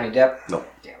 It's not Johnny Depp? No.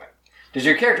 Damn it. Does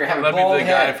your character have a That'd bald be the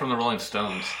guy head? from the Rolling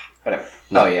Stones. Whatever.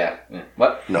 No. Oh, yeah.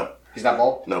 What? No. He's not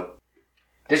bald? No.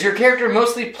 Does your character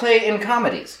mostly play in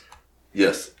comedies?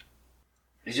 Yes.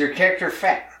 Is your character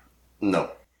fat?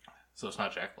 No. So it's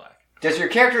not Jack Black. Does your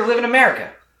character live in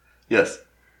America? Yes.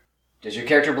 Does your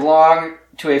character belong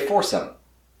to a foursome?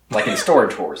 Like in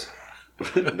Storage Wars?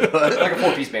 No. Like a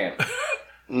four-piece band?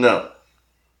 No.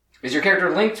 Is your character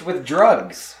linked with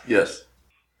drugs? Yes.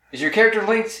 Is your character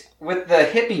linked with the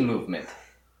hippie movement?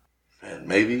 Man,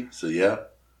 maybe. So yeah.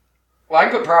 Well, I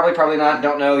can put probably, probably not,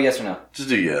 don't know, yes or no. Just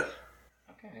do yeah.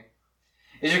 Okay.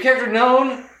 Is your character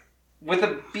known with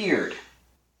a beard?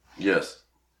 Yes.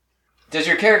 Does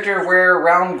your character wear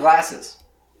round glasses?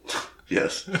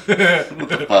 Yes. What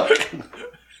the fuck?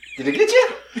 Did it get you?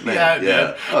 Man, Yeah, it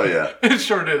yeah. Oh yeah. It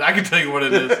sure did. I can tell you what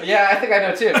it is. Yeah, I think I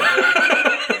know too.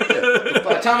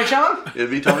 Tommy Chong? It'd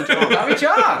be Tommy Chong. Tommy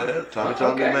Chong! Yeah, Tommy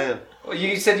Chong, Okay. good man. Well,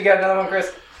 you said you got another one,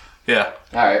 Chris? Yeah.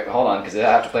 Alright, hold on, because I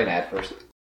have to play an ad first.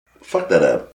 Fuck that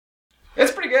app.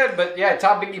 It's pretty good, but yeah,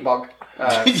 Tom Biggie Bong.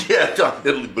 Yeah, Tom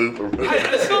Diddley Boop.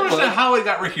 I still don't understand how he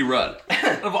got Ricky Rudd.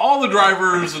 Of all the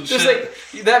drivers and Just shit.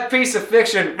 like that piece of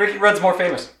fiction, Ricky Rudd's more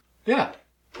famous. Yeah.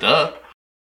 Duh.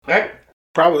 Right?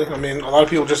 Probably. I mean, a lot of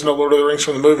people just know Lord of the Rings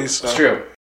from the movies. So. It's true.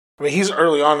 I mean, he's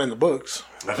early on in the books.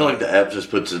 I feel like the app just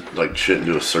puts it like shit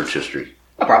into a search history.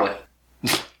 Oh, probably.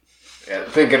 Yeah,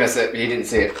 thank goodness that he didn't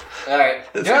see it.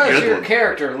 Alright. That's a Does good your one.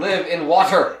 character live in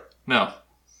water? No.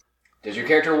 Does your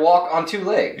character walk on 2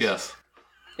 legs? Yes.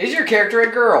 Is your character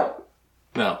a girl?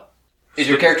 No. Is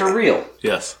your character real?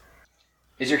 Yes.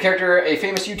 Is your character a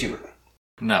famous YouTuber?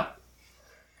 No.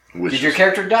 Did your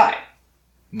character die?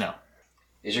 No.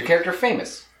 Is your character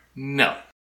famous? No.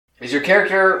 Is your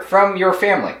character from your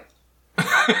family?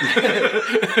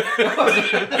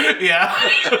 Yeah.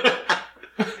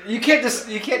 You can't do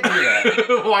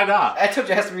that. Why not? I told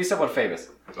you it has to be someone famous.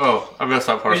 Oh, I'm gonna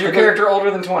stop Is parsing. your character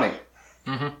older than 20?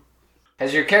 Mm-hmm.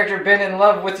 Has your character been in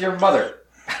love with your mother?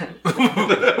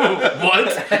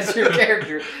 What? Has your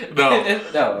character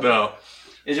No. No.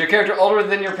 Is your character older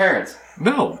than your parents?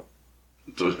 No.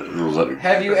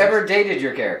 Have you ever dated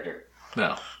your character?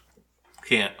 No.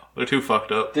 Can't. They're too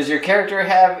fucked up. Does your character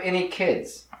have any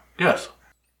kids? Yes.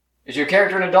 Is your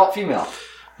character an adult female?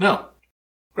 No.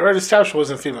 We already established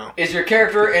wasn't female. Is your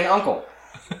character an uncle?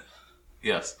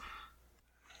 Yes.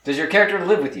 Does your character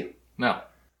live with you? No.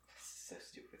 So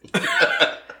stupid.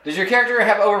 Does your character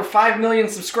have over 5 million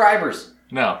subscribers?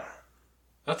 No.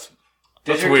 That's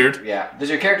Does your- weird. Yeah. Does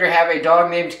your character have a dog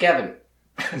named Kevin?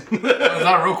 Is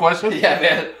that a real question? Yeah,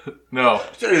 man. No.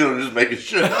 You're just making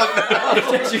shit up.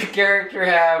 Does your character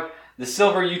have the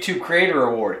Silver YouTube Creator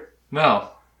Award? No.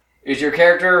 Is your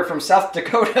character from South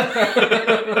Dakota?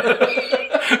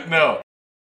 No.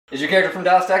 Is your character from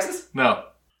Dallas, Texas? No.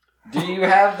 Do you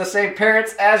have the same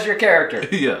parents as your character?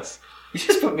 Yes. You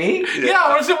just put me? Yeah, I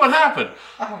want to see what happened.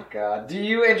 Oh, God. Do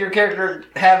you and your character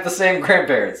have the same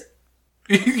grandparents?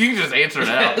 You can just answer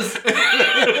now. Yes.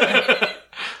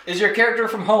 Is your character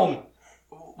from home?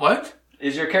 What?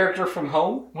 Is your character from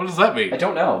home? What does that mean? I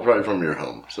don't know. Probably from your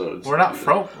home. So it's, We're not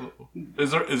from.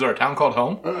 Is there a town called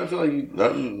Home? I feel like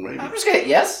nothing. Maybe I'm just gonna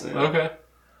yes. Okay.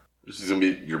 this is gonna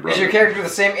be your brother. Is your character the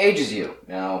same age as you?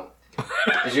 No.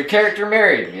 Is your character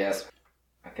married? Yes.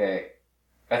 Okay.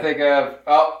 I think of.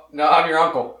 Oh no, I'm your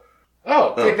uncle.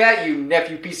 Oh, take that, you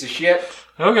nephew piece of shit.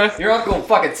 Okay. Your uncle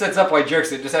fucking sets up while he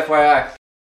jerks it. Just FYI.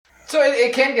 So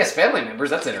it can guess family members.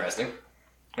 That's interesting.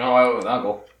 Oh, I went with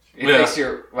uncle. It Yeah. makes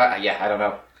your. Well, yeah, I don't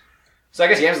know. So I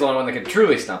guess Yam's the only one that can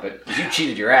truly stump it because you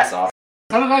cheated your ass off.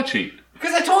 How did I cheat?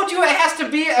 Because I told you it has to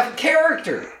be a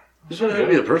character. This one had to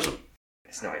be a person.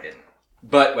 No, I didn't.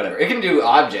 But whatever. It can do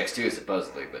objects too,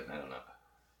 supposedly, but I don't know.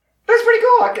 But it's pretty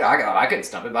cool. I couldn't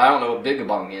stump it, but I don't know what Big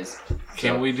Bong is.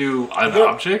 Can we do an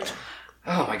object?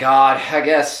 Oh my god, I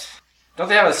guess. Don't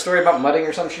they have a story about mudding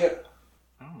or some shit?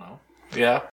 I don't know.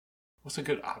 Yeah. What's a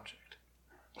good object?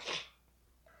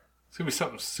 It's gonna be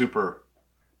something super.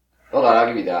 Hold on, I'll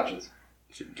give you the options.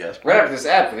 Is it gas pump? Right after this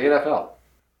ad for the NFL.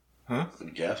 Is it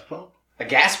a gas pump? A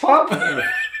gas pump?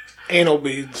 Anal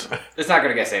beads. It's not going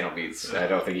to guess anal beads. I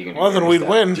don't think you can. Well, then we'd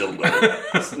win.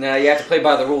 Dildo. No, you have to play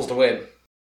by the rules to win.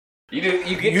 You do.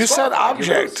 You get. You said disqualified.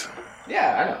 You object. lose.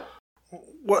 Yeah, I know.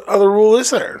 What other rule is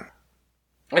there?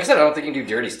 Like I said, I don't think you can do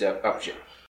dirty stuff. Oh shit.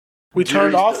 We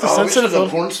turned off the we should sensitive. have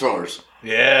porn stars.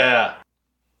 Yeah.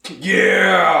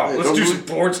 Yeah, Hey, let's don't do look- some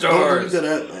porn Don't look stars. at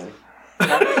that, man.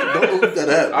 Don't look at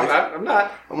that. I'm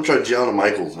not. I'm gonna try Gianna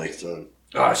Michaels next time.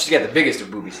 Oh, she's got the biggest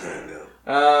of boobies. I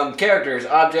know. Characters,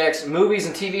 objects, movies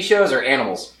and TV shows, or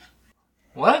animals.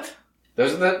 What?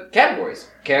 Those are the categories.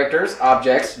 Characters,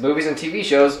 objects, movies and TV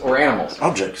shows, or animals.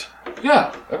 Objects.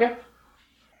 Yeah. Okay.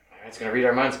 It's gonna read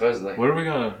our minds, supposedly. What are we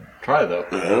gonna try though?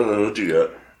 I don't know what you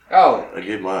got. Oh, I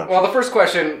gave mine. well, the first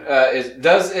question is: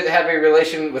 does it have a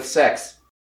relation with sex?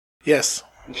 Yes.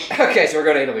 Okay, so we're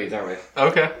going to anal beads, aren't we?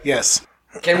 Okay. Yes.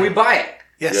 Can we buy it?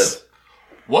 Yes. Yes.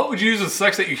 What would you use as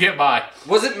sex that you can't buy?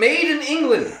 Was it made in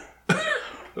England?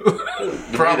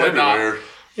 Probably not. Everywhere.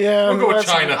 Yeah. We'll go with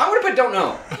that's- China. I'm going to put don't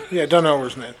know. Yeah, don't know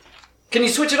where's name. Can you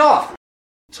switch it off?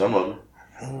 Some of them.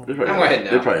 They probably, I'm going ahead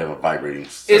now. they probably have a vibrating.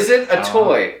 Is it a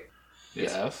toy?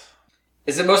 Yes.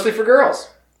 Is it mostly for girls?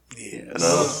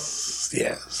 Yes.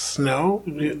 Yes. No.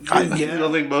 You Yeah.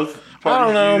 don't think both? I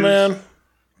don't know, man.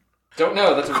 Don't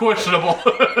know. That's Questionable.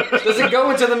 Does it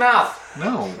go into the mouth?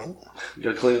 No. You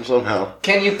gotta clean them somehow.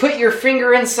 Can you put your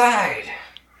finger inside?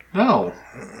 No.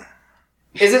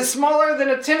 Is it smaller than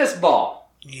a tennis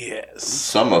ball? Yes.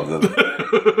 Some of them.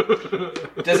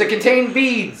 Does it contain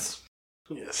beads?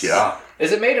 Yes. Yeah.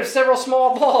 Is it made of several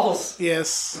small balls?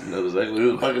 Yes. I know exactly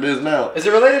who the fuck it is now. Is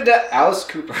it related to Alice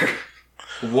Cooper?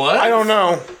 What? I don't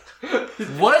know.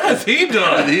 What has he Did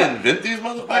done? he invent these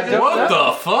motherfuckers? What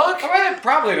the fuck? I mean,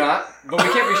 probably not, but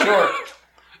we can't be sure.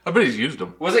 I bet he's used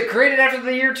them. Was it created after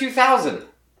the year 2000?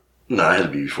 No, it had to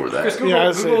be before Because that. Google, Yeah,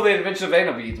 I'd say- Google the invention of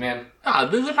anal beads, man. Ah,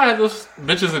 they probably had those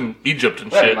bitches in Egypt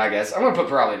and That'd be shit. my guess. I'm gonna put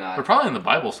probably They're not. probably in the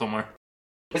Bible somewhere.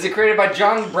 Is it created by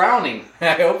John Browning?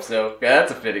 I hope so. Yeah,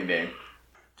 that's a fitting name.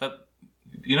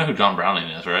 You know who John Browning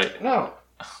is, right? No.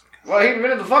 Well, he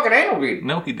invented the fucking anal bead.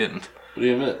 No, he didn't. What do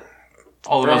you invent?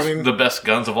 All Browning. the best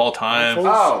guns of all time.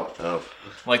 Oh. Oh.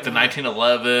 Like the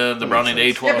 1911, the Browning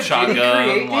A12 Yeah, but shotgun. did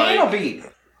he create the anal Like, bead?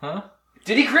 huh?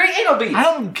 Did he create anal beads?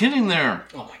 I'm getting there.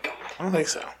 Oh my god. I don't think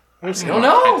so. We'll see. I don't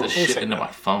know. Type this shit into my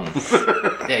phone.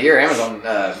 Yeah, your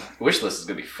Amazon wish list is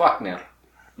gonna be fucked now.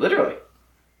 Literally.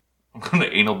 I'm going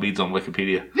to anal beads on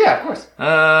Wikipedia. Yeah, of course.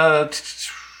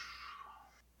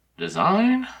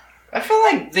 Design? I feel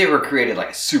like they were created like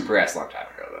a super ass long time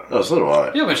ago, though. Oh, so do I.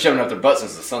 People have been shoving up their butts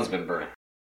since the sun's been burning.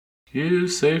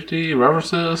 Use, safety,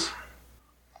 references.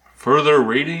 Further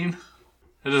rating.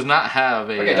 It does not have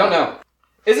a... Okay, don't know.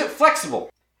 Is it flexible?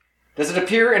 Does it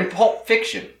appear in Pulp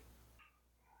Fiction?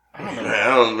 I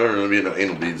don't remember there being no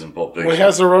anal beads in Pulp Fiction. Well, he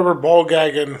has a rubber ball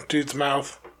gag in dude's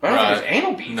mouth. I don't think Right. there's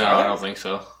anal beads. No, are I there? don't think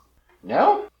so.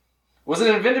 No? Was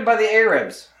it invented by the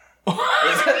Arabs? Is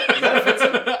that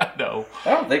offensive? No. I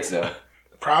don't think so.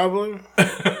 Probably.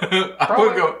 I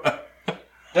would go...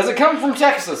 Does it come from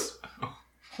Texas? No.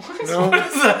 What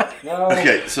is that? No.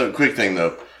 Okay, so quick thing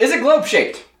though. Is it globe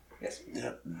shaped? Yes.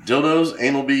 Yeah. Dildos,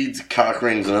 anal beads, cock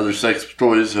rings, and other sex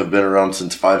toys have been around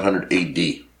since 500 AD.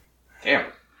 Damn.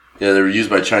 Yeah, they were used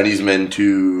by Chinese men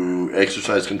to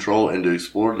exercise control and to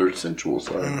explore their sensual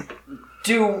side.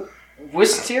 Do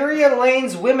Wisteria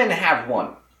Lane's women have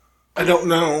one? I don't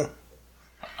know.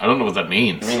 I don't know what that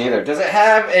means. Me neither. Does it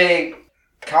have a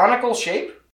conical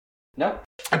shape? No.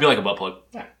 I'd be like a butt plug.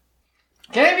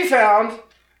 Can it be found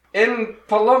in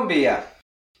Colombia?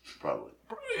 Probably.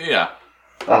 Yeah.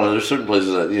 I don't know, there's certain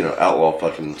places that, outlaw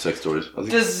fucking sex toys. I think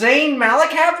Does Zayn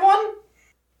Malik have one?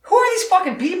 Who are these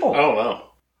fucking people? I don't know.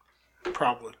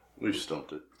 Probably. we've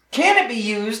stumped it. Can it be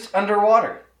used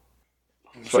underwater?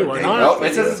 See, why not? Nope,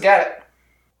 it says it's got it.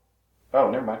 Oh,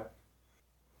 never mind.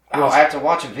 Oh, I have to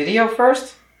watch a video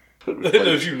first?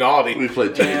 Those you naughty. We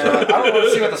played Yeah, Tiny I Time. don't want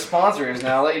to see what the sponsor is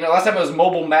now. I'll let you know, last time it was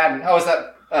Mobile Madden. Oh, it's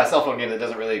that cell phone game that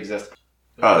doesn't really exist.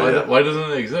 Oh, yeah. Why doesn't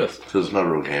it exist? Because it's not a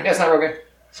real game. Yeah, it's not a real game.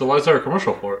 So why is there a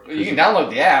commercial for it? You can download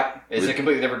the app. It's a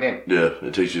completely different game. Yeah,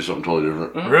 it takes you something totally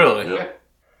different. Really? Yeah.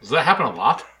 Does that happen a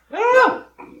lot? I don't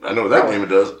know. I know that game it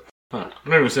does. Huh. I've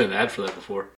never seen an ad for that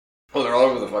before. Oh, they're all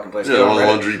over the fucking place. Yeah, Go on the Reddit.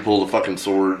 laundry, you pull the fucking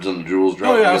swords and the jewels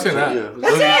drop. yeah, I've seen that. Yeah,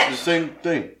 That's it! the same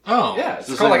thing. Oh. Yeah, it's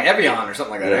the called like same- Evian or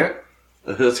something like that, Yeah.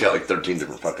 right? It's got like 13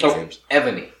 different fucking Oh, games.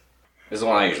 Ebony is the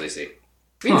one I usually see.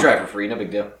 We can try it for free, no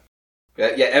big deal. Yeah,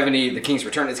 Ebony, The King's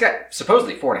Return. It's got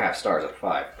supposedly 4.5 stars out of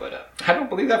 5, but I don't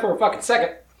believe that for a fucking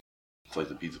second. It's like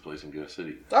the pizza place in Gas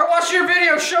City. I watched your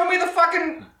video. Show me the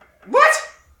fucking what?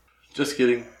 Just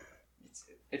kidding.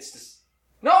 It's just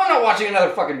no. I'm not watching another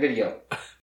fucking video.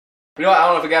 You know what? I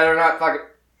don't know if I got it or not. Fuck it.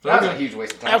 That was a huge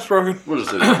waste of time. App's broken. We'll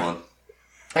just say this one.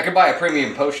 I could buy a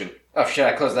premium potion. Oh shit!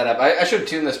 I closed that up. I should have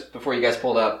tuned this before you guys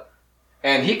pulled up.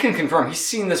 And he can confirm he's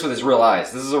seen this with his real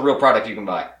eyes. This is a real product you can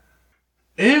buy.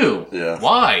 Ew. Yeah.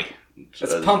 Why?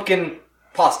 It's pumpkin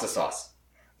pasta sauce.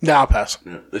 Nah, I'll pass.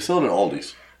 Yeah. They sell it at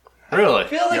Aldi's. Really? I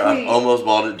feel like Yeah, I almost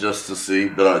bought it just to see,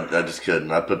 but I just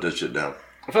couldn't. I put that shit down.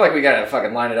 we gotta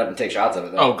fucking line it up and take shots of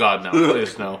it. Though. Oh God, no!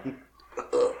 Please no.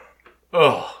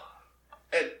 Oh.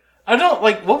 I don't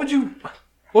like. What would you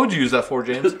use that for,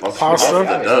 James? Pasta?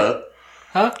 Duh.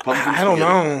 Huh? Pumpkin I don't spaghetti.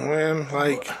 know, man.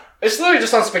 Like, It's literally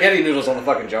just on spaghetti noodles on the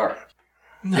fucking jar.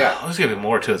 No, Yeah. there's gonna be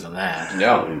more to it than that.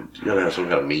 No. You gotta have some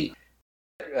kind of meat.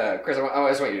 Chris, I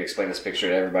just want you to explain this picture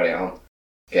to everybody at home.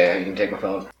 Okay, you can take my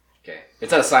phone. Okay.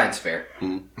 It's at a science fair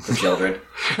for children.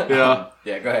 Yeah.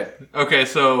 Yeah, go ahead. Okay,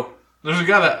 so there's a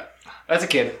guy that That's a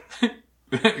kid.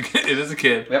 it is a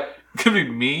kid. Yep. Could be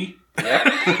me. Yep.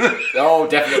 Oh,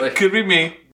 definitely. Could be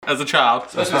me as a child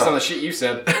Especially some of the shit you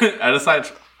said. at a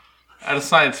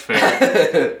science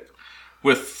fair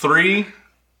with 3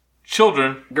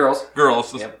 children, Girls.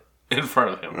 girls, Yep. in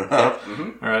front of him.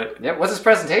 All right. Yep. What's his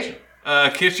presentation?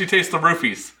 Kids, you taste the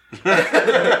roofies.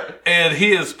 And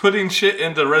he is putting shit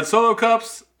into red Solo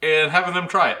cups and having them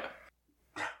try it.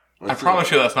 I promise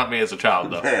you that's not me as a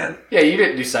child, though. Man, Yeah, you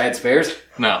didn't do science fairs.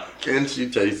 No. can't you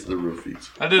taste the roofies?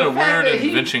 I did a The fact weird that he-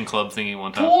 invention club thingy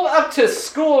one time. Pulled up to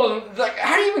school and like,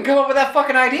 how do you even come up with that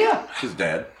fucking idea? His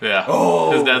dad. Yeah.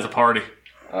 Oh. His dad's a party.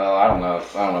 Oh, I don't know.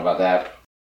 I don't know about that.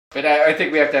 But I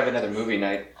think we have to have another movie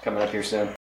night coming up here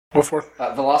soon. what for?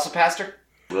 Velocipaster?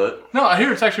 What? No, I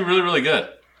hear it's actually really, really good.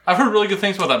 I've heard really good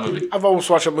things about that movie. I've almost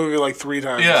watched a movie like 3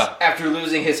 times. Yeah. After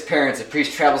losing his parents, a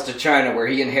priest travels to China where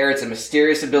he inherits a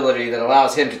mysterious ability that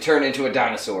allows him to turn into a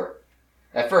dinosaur.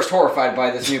 At first horrified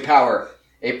by this new power,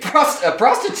 a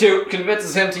prostitute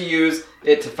convinces him to use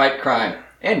it to fight crime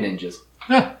and ninjas.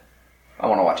 Yeah. I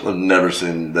want to watch it. I've never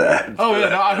seen that. Oh, yeah.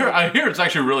 No, I hear it's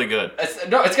actually really good.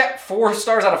 It's got 4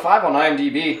 stars out of 5 on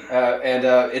IMDb, and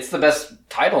it's the best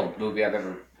titled movie I've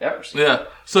ever ever seen. Yeah.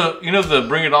 So, you know the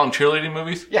Bring It On cheerleading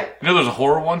movies? Yeah. You know there's a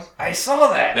horror one? I saw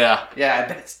that. Yeah. Yeah, I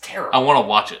bet it's terrible. I want to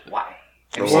watch it. Why?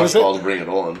 I What watched is it? all the Bring It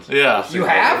On. Yeah. You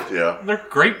have? Yeah. They're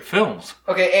great films.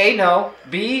 Okay, A, no.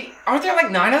 B, aren't there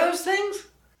like 9 of those things?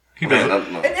 He Man,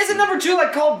 doesn't. And isn't number 2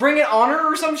 like called Bring It Honor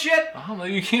or some shit? I don't know.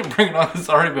 You can't bring it on. It's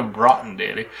already been brought in,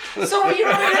 Danny. So you don't even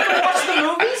have to watch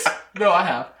the movies? No, I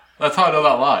have. That's how I know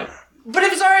that line. But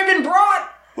if it's already been brought,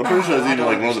 I'm pretty sure it's I even don't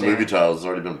like one of the understand. movie titles has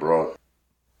already been brought.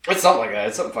 it's something like that.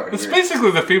 It's something fucking It's weird.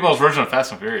 basically the female's version of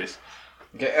Fast and Furious.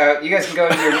 Okay, you guys can go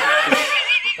into your.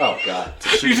 Oh god,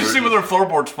 You just see when their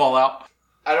floorboards fall out.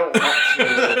 I don't want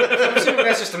to. I'm assuming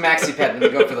that's just a maxi pad when you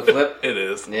go for the flip. It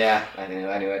is. Yeah, I knew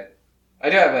it. I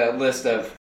do have a list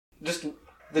of just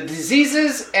the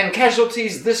diseases and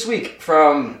casualties this week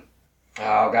from.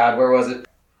 Oh god, where was it?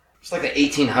 It's like the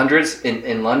 1800s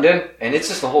in London, and it's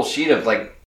just a whole sheet of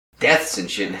like deaths and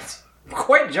shit. And it's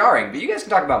quite jarring. But you guys can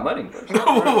talk about mudding first.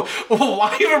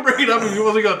 Why even bring it up if you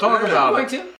wasn't going to talk I'm about going it?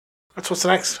 to. That's what's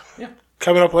next. Yeah.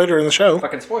 Coming up later in the show.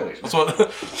 Fucking spoilers. That's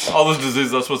what, all those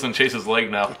diseases, that's what's in Chase's leg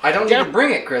now. I don't need to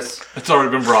bring it, Chris. It's already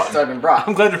been brought. It's already been brought.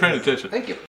 I'm glad you're paying attention. Thank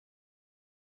you.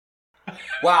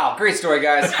 Wow, great story,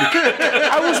 guys.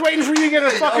 I was waiting for you to get a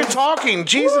fucking talking.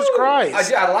 Jesus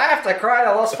Christ. I laughed, I cried,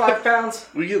 I lost 5 pounds.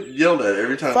 We get yelled at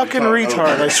every time. we Fucking talk.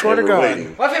 retard, I swear to we're God.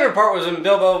 waiting. My favorite part was when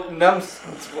Bilbo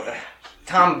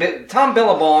Tom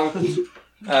Billabong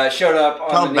showed up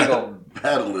on the Eagle.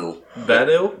 Badalil.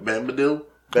 Badil? Bambadil.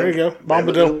 There you go.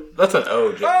 Bombadil. That's an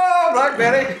O, Jay. Oh, Black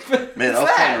Betty. Man, I was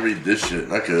trying to read this shit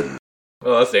and I couldn't.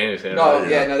 Oh, that's Danny's hand. No,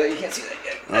 yeah. no, you can't see that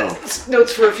yet. Oh. It's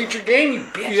notes for a future game, you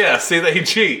bitch. Yeah, see that he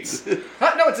cheats.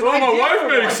 Huh? No, it's an Oh, idea my wife for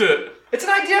makes one. it. It's an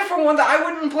idea for one that I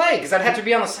wouldn't play because I'd have to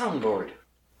be on a soundboard.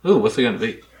 Ooh, what's it going to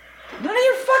be? None of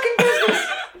your fucking business.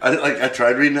 I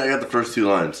tried reading it. I got the first 2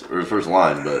 lines, or the first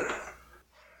line, but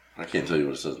I can't tell you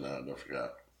what it says now. I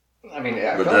forgot. I mean,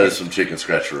 yeah, But that is some chicken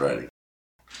scratch writing.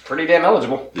 pretty damn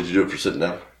eligible. Did you do it for sitting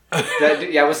down?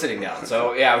 Yeah, I was sitting down,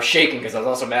 so yeah, I was shaking because I was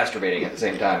also masturbating at the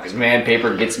same time. Because man,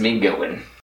 paper gets me going.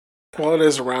 Well, it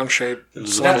is a round shape.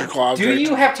 It's a Now, cylindrical object. do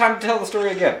you have time to tell the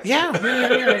story again? Yeah,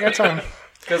 I got time.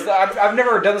 Because I've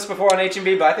never done this before on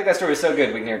H&B, but I think that story is so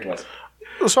good we can hear it twice.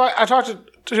 So I talked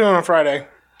to him on Friday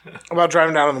about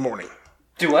driving down in the morning.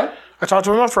 Do what? I talked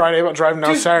to him on Friday about driving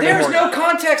down Dude, Saturday there's morning. no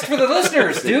context for the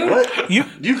listeners, dude. What? You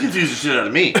confuse the shit out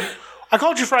of me. I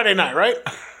called you Friday night, right?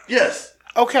 Yes.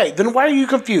 Okay, then why are you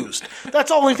confused? That's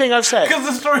the only thing I've said. Because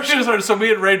the story should have started, so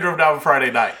me and Ray drove down Friday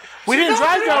night. We didn't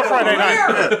drive down Friday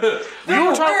night. We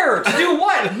were where? To do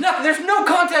what? No, there's no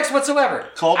context whatsoever.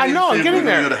 Called me I know, and I'm said getting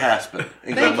we're gonna there. go to Haspen.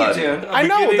 And Thank go you, muddy. June. I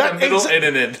know, Beginning, that a middle, exa- and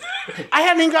an end. I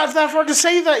hadn't even got that far to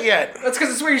say that yet. That's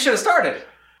because it's where you should have started.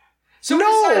 So we No,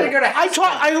 decided to go to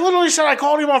I literally said I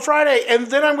called him on Friday, and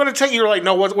then I'm going to take you. You're like,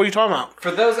 no, what are you talking about? For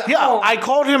those at Yeah, home, I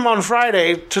called him on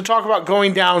Friday to talk about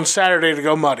going down Saturday to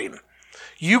go mudding.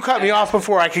 You cut me off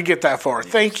before I could get that far.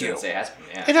 Thank you. Didn't say Aspen,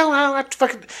 yeah. I don't know.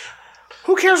 Fucking.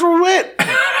 Who cares where we went?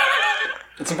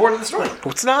 It's important to the story.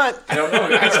 It's not. I don't know.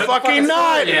 It's fucking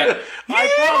not. Yeah. I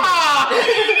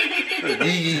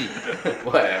promise.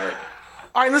 Whatever.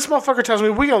 All right, this motherfucker tells me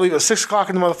we gotta leave at 6 o'clock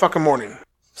in the motherfucking morning.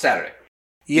 Saturday.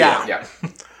 Yeah. Yeah.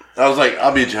 I was like,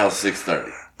 I'll be at your house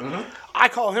 6:30. I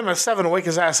call him at 7 to wake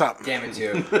his ass up. Damn it,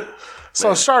 too.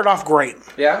 So it started off great.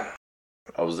 Yeah?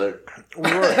 I was there.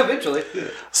 Eventually.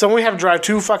 So we have to drive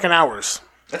 2 fucking hours.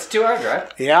 That's a 2-hour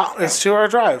drive. Yeah, it's a 2-hour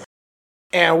drive.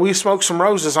 And we smoked some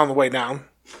roses on the way down.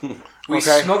 We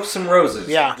Okay. smoked some roses.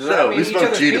 Yeah. Does that No, mean we each smoked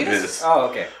other's cheetah penis? piss. Oh,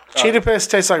 okay. Cheetah piss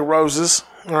tastes like roses.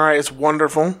 All right, it's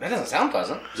wonderful. That doesn't sound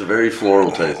pleasant. It's a very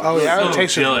floral taste. Oh, yeah, it So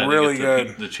tastes chilling to really get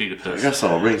good. The cheetah I piss. got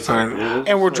some. I'll bring some.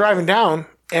 And we're driving down,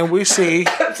 and we see...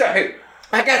 I'm sorry.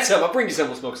 I got some. I'll bring you some.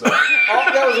 We'll smoke some.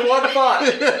 Oh, that was one thought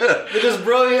that just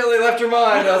brilliantly left your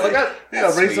mind. I was like, Yeah,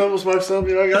 that's bring sweet. some. We'll smoke some.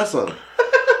 You know, I got some.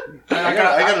 I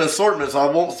got an assortment, so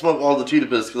I won't smoke all the cheetah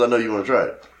piss because I know you want to try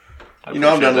it. You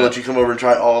know, I'm down to let you come over and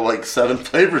try all like 7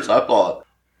 flavors I bought.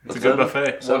 It's a good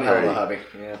buffet. One hell of a hobby.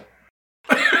 Yeah.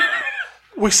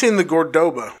 We seen the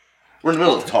Gordoba, We're in the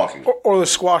middle of talking. or the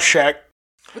Squash Shack.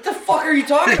 What the fuck are you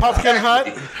talking about? Pumpkin Hut?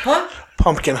 Huh?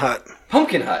 Pumpkin Hut.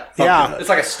 Pumpkin Hut. Yeah. It's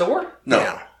like a store? No,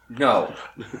 Yeah. No.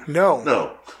 No.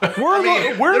 no, We're in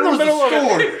there the was middle a of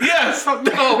it. store. Yes!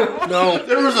 No! No,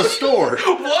 there was a store.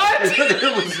 What?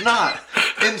 It was not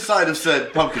inside of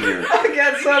said pumpkin yurt. I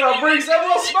got some. I'll bring some.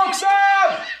 We'll smoke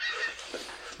some.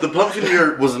 The pumpkin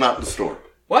yurt was not the store.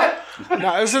 What?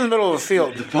 No, it was in the middle of a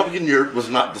field. The pumpkin yurt was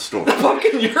not the store.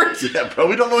 Pumpkin yurt? Yeah, bro,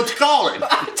 we don't know what to call it.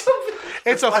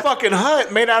 It's a fucking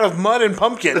hut made out of mud and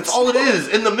pumpkins. That's all it is.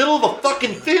 In the middle of a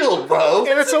fucking field, bro.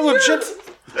 And it's a legit...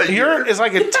 A yurt is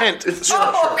like a tent It's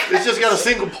structure just got a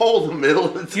single pole in the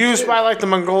middle. It's used by like the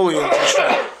Mongolians and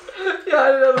stuff. Yeah,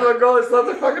 I didn't know the Mongols love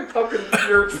the fucking pumpkin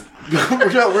yurts.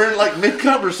 we're in like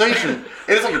mid-conversation, and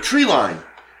it's like a tree line.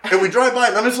 And we drive by,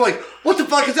 and I'm just like, what the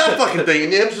fuck is that fucking thing?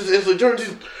 And Yams just instantly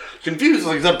turns confused.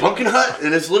 Like, is that a pumpkin hut?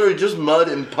 And it's literally just mud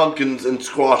and pumpkins and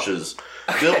squashes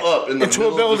built up in the Into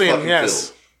middle a building, of the fucking yes.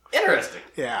 field. Interesting.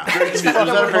 Yeah. Is that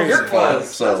a pumpkin Yurt was.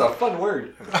 So- That's a fun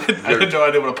word. I had no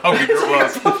idea what a pumpkin yurt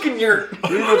was. Pumpkin yurt. I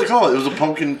don't know what to call it. It was a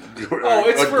pumpkin. Oh,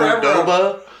 it's a forever.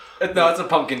 Cordoba. No, it's a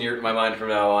pumpkin yurt in my mind from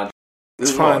now on.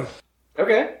 It's fine.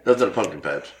 Okay. That's at a pumpkin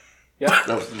patch. Yeah.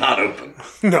 No, it's not open.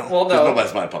 No. Well, Because no.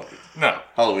 nobody's buying pumpkins. No,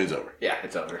 Halloween's over. Yeah,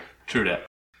 it's over. true that.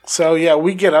 So, yeah,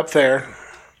 we get up there.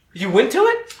 You went to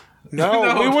it? No,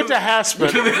 No. we went to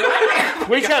Haspen.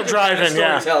 We kept driving,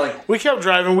 yeah. Storytelling. We kept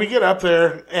driving. We get up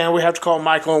there, and we have to call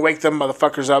Michael and wake them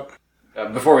motherfuckers up.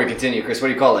 Before we continue, Chris, what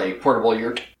do you call a portable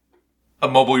yurt? A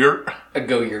mobile yurt? A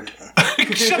go yurt.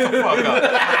 Shut the fuck up.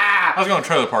 I was going to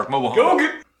trailer park, mobile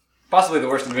home. Possibly the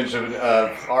worst invention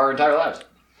of our entire lives.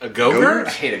 A go-gurt?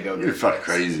 I hate a go You're yurt. fucking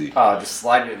crazy. Oh, just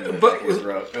slide it in the back of his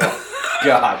throat. Oh,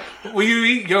 God. Will you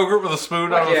eat yogurt with a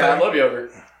spoon out of the Yeah, I thing? love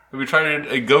yogurt. Have you tried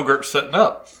a go-gurt setting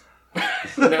up?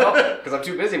 No, because I'm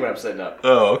too busy when I'm sitting up.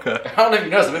 Oh, okay. I don't know if you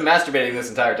noticed, I've been masturbating this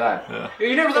entire time. Yeah.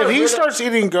 You never thought If it he was weird starts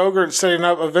eating Go-Gurt sitting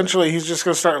up, eventually he's just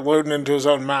going to start loading into his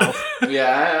own mouth. that-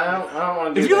 Yeah, I don't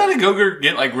want to do If you that. let a go-gurt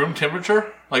get like room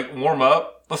temperature, like warm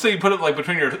up, let's say you put it like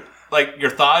between your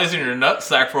thighs and your nut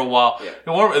sack for a while, Yeah.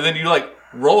 and warm, and then you like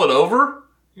roll it over,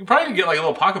 you probably can get like a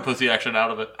little pocket pussy action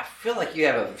out of it. I feel like you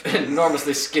have an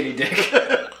enormously skinny dick.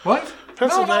 What?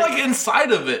 Pencil No, not dick. like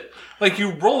inside of it. Like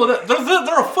you roll it up.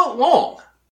 They're a foot long.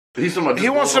 He's talking about He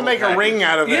just wants to one make a package. ring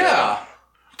out of it. Yeah.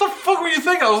 What the fuck were you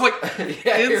thinking? I was like,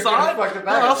 Yeah, you're inside? gonna fuck the No,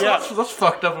 back. that's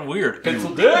fucked up and weird.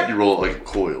 Pencil dick. You roll it like a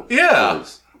coil. Yeah. It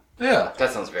is. Yeah.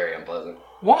 That sounds very unpleasant.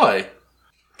 Why?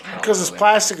 Because it's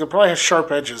plastic, it probably has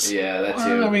sharp edges. Yeah, that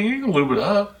too. Well, I mean, you can lube it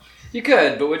up. You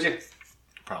could, but would you?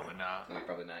 Probably not. No,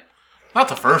 probably not. Not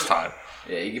the first time.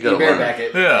 Yeah, you gotta can learn. bareback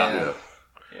it. Yeah.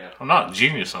 Yeah. I'm not a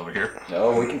genius over here.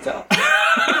 No, we can tell.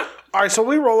 All right, so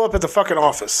we roll up at the fucking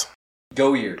office.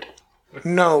 Go yurt.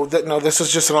 No, this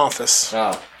is just an office. Oh,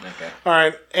 okay. All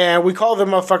right, and we call them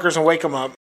motherfuckers and wake them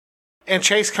up. And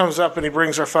Chase comes up and he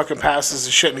brings our fucking passes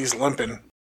and shit, and he's limping,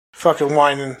 fucking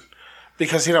whining,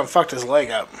 because he done fucked his leg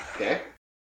up. Okay.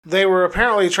 They were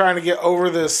apparently trying to get over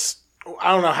this.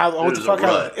 I don't know how. What was the fuck? a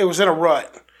rut. It was in a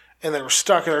rut, and they were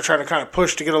stuck, and they're trying to kind of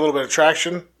push to get a little bit of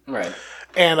traction. Right.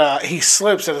 And he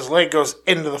slips, and his leg goes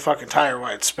into the fucking tire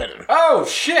while it's spinning. Oh,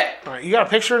 shit! All right, you got a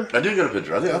picture? I do get a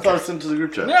picture. I thought I sent it to the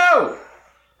group chat. No!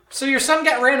 So your son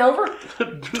got ran over?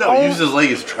 No, he uses his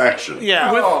leg as traction.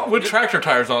 Yeah. Oh, With tractor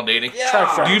tires on, dating.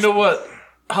 Tractor. Do you know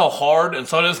how hard and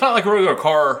so it's not like a regular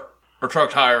car or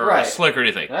truck tire or Right. a slick or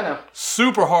anything. I know.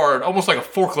 Super hard, almost like a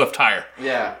forklift tire.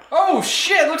 Yeah. Oh,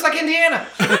 shit! Looks like Indiana!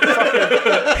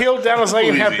 Peeled down his leg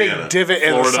and had a Louisiana. big divot in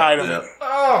the Florida. side of Yeah. it.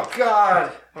 Oh,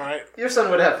 God. All right. Your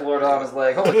son would have Florida on his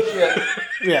leg. Holy shit.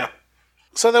 Yeah.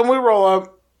 So then we roll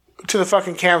up to the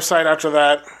fucking campsite after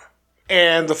that,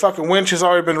 and the fucking winch has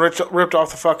already been ripped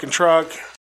off the fucking truck.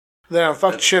 Then I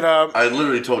fucked shit up. I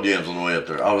literally told Yams on the way up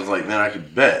there. I was like, man, I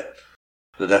could bet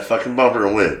that fucking bumper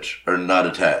and winch are not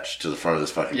attached to the front of this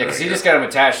fucking Yeah, because he Dragon. just got him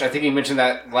attached. I think he mentioned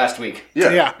that last week.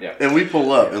 Yeah. Yeah. And we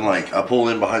pull up, and like, I pull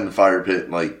in behind the fire pit,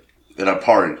 and I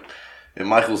park, and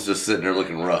Michael's just sitting there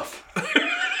looking rough.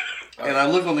 And I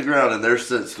look on the ground, and there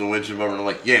sits the winch and bumper, and I'm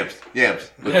like, Yams.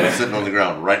 Look who's sitting on the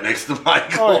ground right next to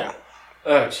Michael. Oh, yeah.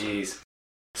 Oh, jeez.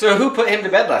 So who put him to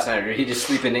bed last night, or did he just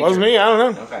sleep in nature? Wasn't me. I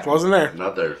don't know. Okay. Wasn't there.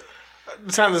 Not there. It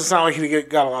doesn't sound like he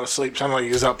got a lot of sleep. Sounded like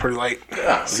he was out pretty late.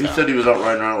 He said he was out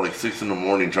riding around at like 6 in the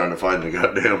morning trying to find the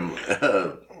goddamn.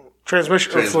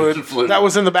 Transmission Transmission fluid. fluid. That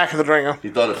was in the back of the Dringo. He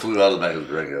thought it flew out of the back of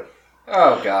the Durango.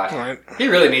 Oh, God. All right. He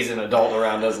really needs an adult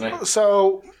around, doesn't he?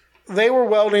 So they were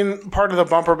welding part of the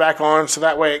bumper back on, so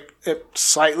that way it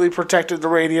slightly protected the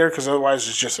radiator, because otherwise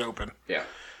it's just open. Yeah.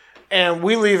 And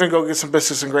we leave and go get some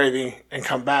biscuits and gravy and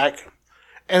come back.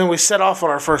 And then we set off on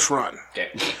our first run. Okay.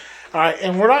 All right,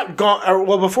 and we're not gone.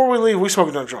 Well, before we leave, we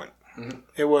smoked another joint.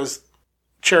 It was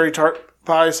cherry tart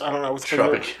pies. I don't know what's the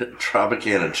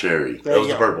Tropicana cherry. There That was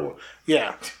you the go. purple one.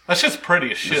 Yeah, That's just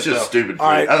pretty as shit, It's just though. stupid. All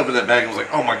right. I opened that bag and was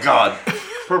like, oh my god,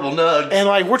 purple nugs. and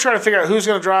like we're trying to figure out who's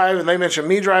going to drive, and they mentioned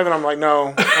me driving. I'm like,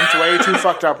 no, I'm way too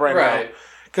fucked up right now Right.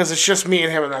 because it's just me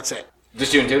and him, and that's it.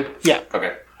 Just you and two? Yeah.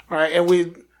 Okay. All right, and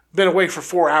we've been awake for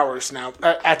 4 hours now,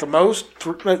 at the most,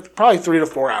 probably 3 to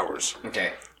 4 hours.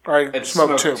 Okay. All right, And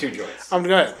smoked smoke two. two joints. I'm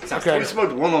good. Sounds Okay. We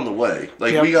smoked one on the way.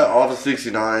 Like, Yep. we got off of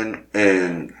 69,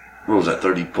 and what was that,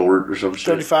 34 or some shit?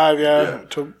 35, yeah.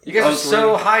 Yeah. You guys were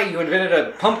so high, you invented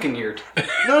a pumpkin yurt.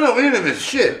 No, we didn't invent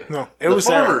shit. No, The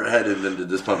farmer had invented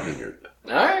this pumpkin yurt.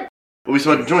 All right. But we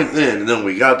smoked a joint then, and then when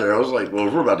we got there, I was like, well,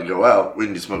 if we're about to go out, we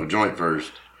need to smoke a joint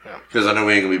first. Because I know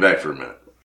we ain't going to be back for a minute.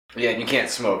 Yeah, and you can't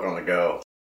smoke on the go.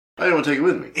 I didn't want to take it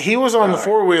with me. He was on the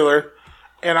four-wheeler,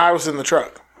 and I was in the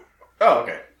truck. Oh,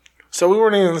 okay. So we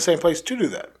weren't even in the same place to do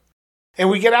that. And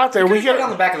we get out there. We get get on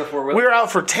the back of the four-wheeler. We were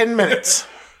out for 10 minutes.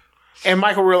 And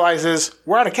Michael realizes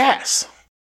we're out of gas.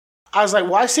 I was like,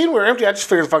 well, I seen we were empty. I just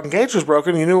figured the fucking gauge was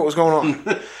broken. You knew what was going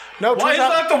on. No, Why is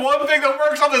that the one thing that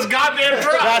works on this goddamn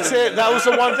truck? That's it. That was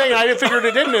the one thing. I figured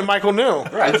it didn't, and Michael knew.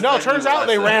 Right. No, it turns out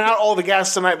they ran out all the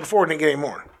gas the night before and didn't get any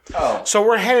more. Oh. So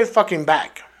we're headed fucking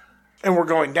back. And we're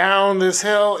going down this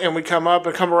hill, and we come up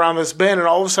and come around this bend, and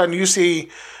all of a sudden you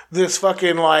see this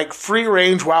fucking, like,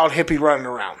 free-range wild hippie running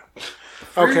around.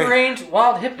 Free-range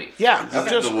wild hippie. Yeah, Out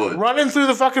in just the woods. running through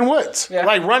the fucking woods. Yeah.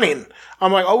 Like, running.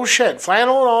 I'm like, oh, shit.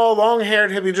 Flannel and all, long-haired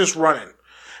hippie just running. And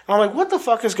I'm like, what the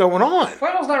fuck is going on?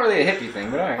 Flannel's not really a hippie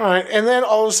thing, but all right. All right, and then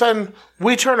all of a sudden,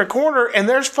 we turn a corner, and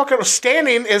there's fucking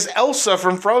standing is Elsa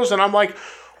from Frozen. I'm like,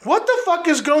 what the fuck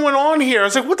is going on here? I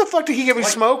was like, what the fuck did he get me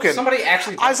smoking? Somebody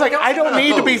actually... I was like, I don't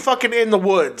need to be fucking in the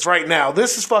woods right now.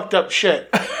 This is fucked up shit.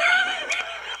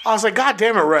 I was like, God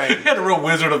damn it, Ray. He had a real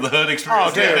Wizard of the Hood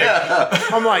experience. Oh,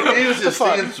 dude. I'm like, He was what the just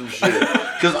fuck? saying some shit.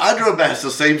 Because I drove past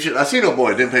the same shit. I seen a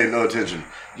boy, didn't pay no attention.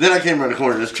 Then I came around the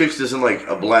corner, and this chick's just in like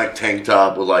a black tank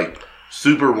top with like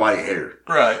super white hair.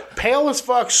 Right. Pale as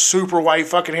fuck, super white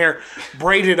fucking hair,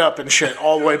 braided up and shit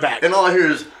all the way back. And all I hear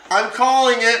is, I'm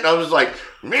calling it. And I was like,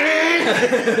 man.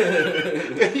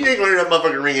 You ain't gonna hear that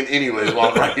motherfucker ringing anyways while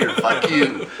I'm right here. Fuck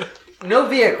you. No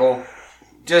vehicle.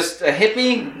 Just a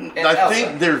hippie and I Elsa.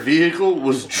 think their vehicle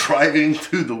was driving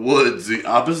through the woods the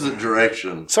opposite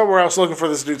direction. Somewhere else looking for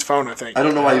this dude's phone, I think. I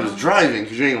don't know why he was driving,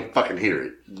 because you ain't gonna fucking hear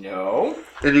it. No.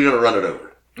 And you're gonna run it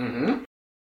over. Mm-hmm.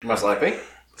 Most likely.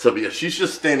 So, yeah, she's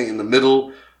just standing in the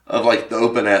middle of, like, the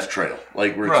open-ass trail.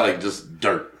 Like, where it's, Right. like, just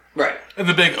dirt. Right. In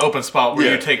the big open spot where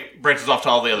Yeah. you take branches off to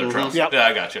all the other trails. Yep. Yeah,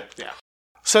 I got you.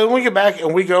 So then we get back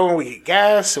and we go and we get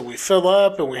gas and we fill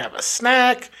up and we have a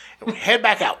snack and we head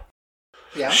back out.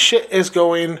 Yeah. Shit is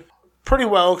going pretty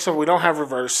well, except we don't have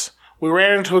reverse. We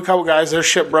ran into a couple guys. Their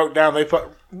shit broke down. They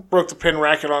broke the pin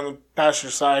racket on the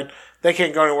passenger side. They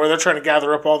can't go anywhere. They're trying to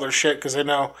gather up all their shit because they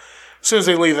know as soon as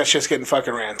they leave, that shit's getting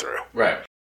fucking ran through. Right.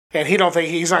 And he don't think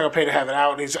he's not gonna pay to have it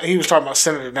out. He was talking about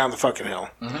sending it down the fucking hill.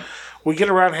 Mm-hmm. We get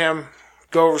around him,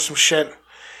 go over some shit,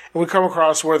 and we come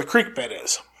across where the creek bed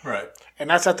is. Right. And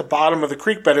that's at the bottom of the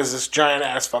creek bed is this giant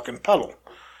ass fucking puddle.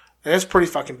 And it's pretty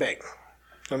fucking big.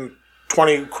 And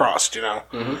 20 crossed, you know.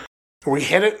 Mm-hmm. We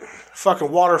hit it,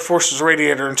 fucking water forces the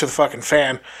radiator into the fucking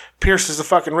fan, pierces the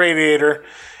fucking radiator,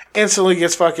 instantly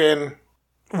gets fucking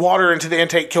water into the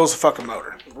intake, kills the fucking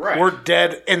motor. Right. We're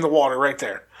dead in the water right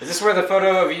there. Is this where the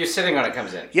photo of you sitting on it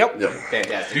comes in? Yep. Yep.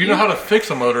 Fantastic. Do you know how to fix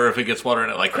a motor if it gets water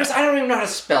in it like Chris, that? I don't even know how to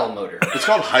spell motor. It's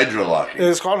called hydrolocking.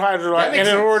 It's called hydro lock. That makes And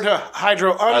in sense. order to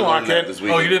hydro I unlock learned that it, this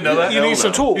week. Oh, you didn't know that? you need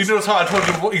some tools. You notice how I told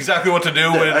you exactly what to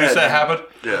do when I you had- said it happened?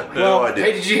 Yeah, Well, no idea.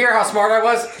 Hey, did you hear how smart I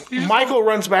was? Michael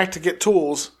runs back to get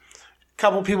tools.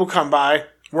 Couple people come by.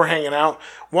 We're hanging out.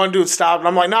 One dude stopped, and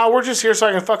I'm like, "Nah, we're just here so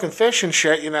I can fucking fish and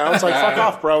shit." You know, it's like, "Fuck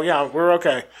off, bro." Yeah, we're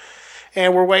okay.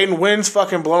 And we're waiting. Wind's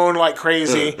fucking blowing like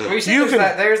crazy. Well, you see, You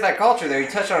there's that culture there you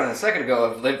touched on it a second ago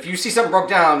of if you see something broke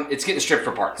down, it's getting stripped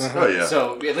for parts. Oh, yeah.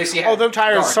 So at least you have Oh, them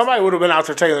tires. guards. Somebody would have been out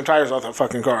there taking them tires off that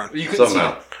fucking car. You couldn't see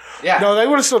Somehow. them. Yeah. No, they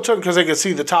would have still took because they could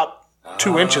see the top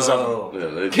 2 inches of them. Oh. Yeah,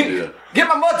 they did do Get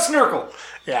my mud snorkel.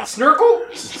 Yeah. Snorkel?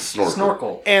 that. Snorkel.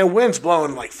 Snorkel. And wind's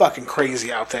blowing like fucking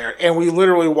crazy out there. And we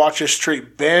literally watch this tree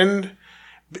bend,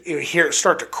 you hear it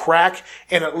start to crack,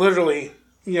 and it literally,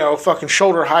 you know, fucking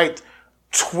shoulder height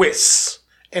twists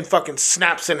and fucking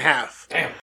snaps in half.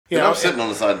 Damn. You And know, I'm sitting on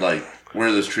the side, like,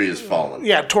 where this tree is falling.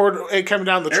 yeah, toward it coming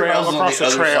down the Everybody trail, was on across the the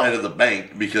other trail. side of the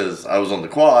bank because I was on the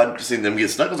quad, seeing them get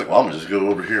stuck. I was like, well, I'm going to just go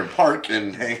over here and park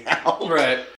and hang out.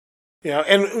 Right. You know,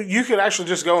 and you could actually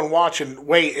just go and watch and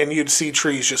wait, and you'd see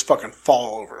trees just fucking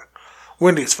fall over.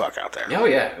 Windy as fuck out there. Oh,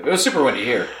 yeah. It was super windy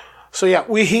here. So yeah,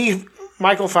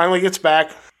 Michael finally gets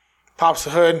back, pops the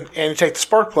hood, and he takes the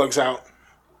spark plugs out.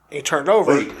 And he turned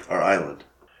over. Wait, our island.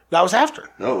 That was after.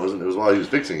 No, it wasn't. It was while he was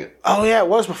fixing it. Oh yeah, it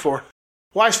was before.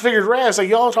 Well, I figured, Ray, I was like,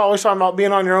 y'all always talking about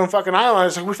being on your own fucking island. I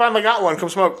was like, we finally got one. Come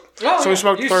smoke. Oh, so we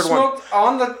smoked you the third one. smoked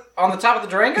on the top of the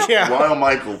Durango? Yeah. While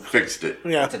Michael fixed it.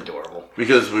 Yeah. That's adorable.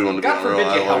 Because we wanted to God go on our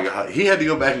forbid you island. help. He had to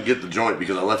go back and get the joint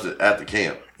because I left it at the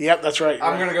camp. Yep, that's right.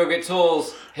 I'm going to go get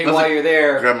tools. Hey, That's while it. you're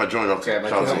there. Grab my joint off Grab the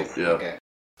my console. tools. Yeah. Okay.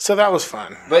 So that was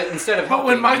fun. But instead of helping,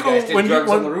 when Michael- you guys did when you-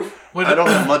 drugs on when- the roof. I don't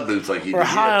have mud boots like he We're did.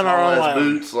 He high had on our own tall-ass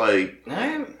island. boots,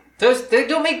 like... They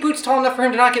don't make boots tall enough for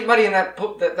him to not get muddy in that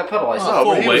puddle. I saw. Oh,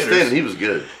 but he was waders. standing. He was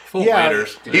good. Full Yeah.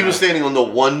 waders. He was standing on the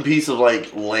one piece of,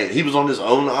 like, land. He was on his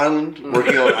own island,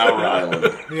 working on our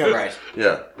island. Yeah. Right.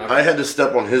 Yeah. I had to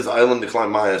step on his island to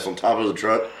climb my ass on top of the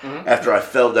truck after I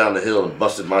fell down the hill and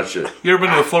busted my shit. You ever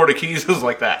been to the Florida Keys? It was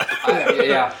like that.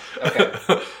 Yeah.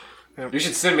 Okay. You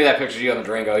should send me that picture of you on the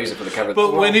Durango. I'll use it for the cover.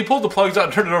 But when he pulled the plugs out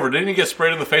and turned it over, didn't he get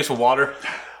sprayed in the face with water?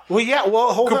 Well, yeah.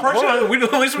 Well, hold on. Compression. Hold on. We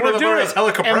at least we know We're the doing motor has hella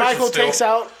it. compression And Michael still. takes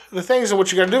out the things, and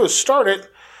what you got to do is start it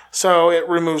so it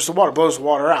removes the water, blows the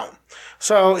water out.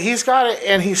 So he's got it,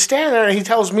 and he's standing there, and he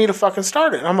tells me to fucking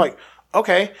start it. And I'm like,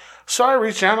 okay. So I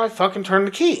reach down, and I fucking turn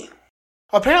the key.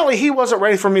 Apparently, he wasn't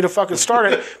ready for me to fucking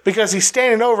start it because he's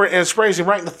standing over it and it sprays him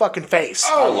right in the fucking face.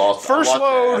 I lost. First I watched that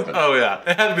load. happen. Oh yeah,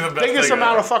 it had to be the best Biggest thing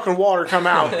amount ever. of fucking water come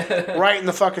out right in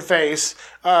the fucking face.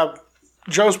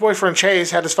 Joe's boyfriend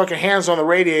Chase had his fucking hands on the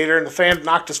radiator and the fan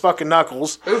knocked his fucking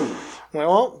knuckles. Ooh.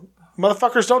 Well,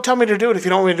 motherfuckers, don't tell me to do it if you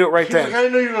don't want me to do it right He's like, I then.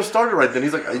 didn't know you were going to start it right then.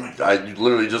 He's like, I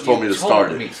literally just told me to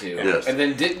start it. me to. Yes. And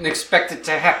then didn't expect it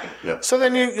to happen. So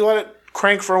then you let it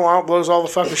crank for a while, it blows all the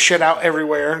fucking shit out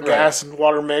everywhere, gas and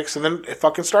water mix, and then it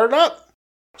fucking started up.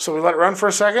 So we let it run for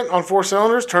a second on 4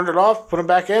 cylinders, turned it off, put them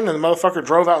back in, and the motherfucker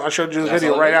drove out, and I showed you the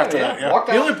video right after that. Yeah. Walked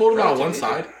You out only pulled him out on one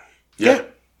relatively side. Yeah.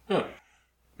 Huh.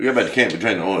 We got back to camp. We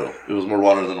drained the oil. It was more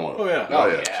water than oil. Oh, yeah. Oh, Oh,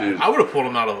 yeah. yeah. Shoot. I would have pulled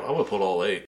him out of. I would have pulled all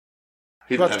 8.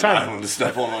 He About didn't have time. an island to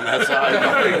step on that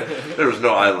side. There was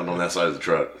no island on that side of the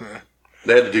truck.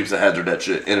 They had the Dukes of Hazzard that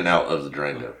shit in and out of the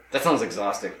Durango. That sounds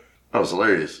exhausting. That was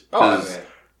hilarious. Oh, 'Cause man.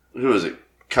 who is it?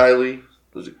 Kylie?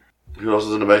 Who else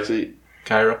is in the backseat?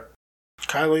 Kyra.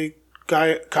 Kylie,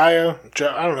 Kaya,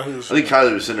 Joe, I don't know who's. I think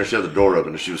Kylie was sitting there. She had the door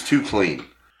open, and she was too clean.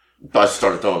 I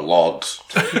started throwing logs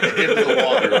into the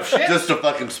water just to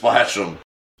fucking splash them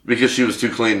because she was too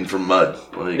clean from mud.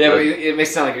 Like, Yeah, but it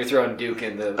makes it sound like you're throwing Duke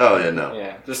in the. oh yeah, no.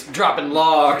 Yeah, just dropping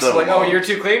logs. Throwing Like, oh, logs. you're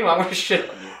too clean? Well, I want to shit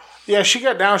on you. Yeah, she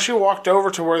got down. She walked over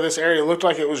to where this area looked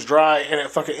like it was dry, and it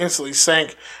fucking instantly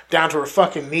sank down to her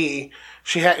fucking knee.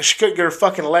 She couldn't get her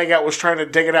fucking leg out. Was trying to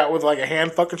dig it out with like a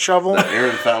hand fucking shovel.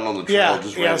 Aaron found on the trail Yeah,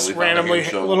 just yes, randomly, randomly,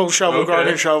 found a hand little shovel, Okay.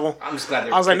 garden shovel. I'm just glad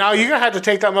I was like, no, you're gonna have to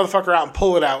take that motherfucker out and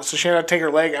pull it out. So she had to take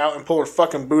her leg out and pull her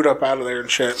fucking boot up out of there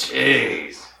and shit.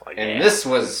 Jeez. And this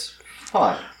was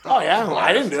fun. Oh yeah,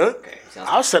 I didn't do it. Okay, sounds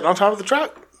I was sitting on top of the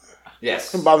truck.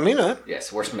 Yes. Didn't bother me none.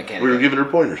 Yes, worst mechanic. We were giving her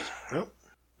pointers. Yep.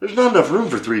 There's not enough room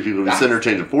for 3 people to be sitting there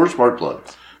changing 4 spark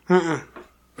plugs.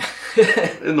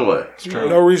 In the way.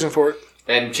 No reason for it.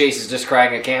 And Chase is just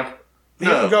crying at camp. He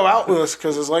didn't go out with us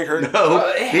because his leg hurt. No,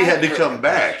 it he had had to to come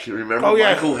back. You remember? Oh,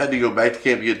 yeah. Michael had to go back to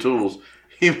camp to get tools.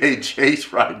 He made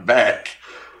Chase ride back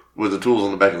with the tools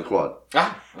on the back of the quad.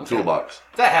 Ah, okay. Toolbox.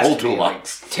 That has Whole to be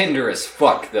toolbox. like, tender as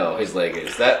fuck, though, his leg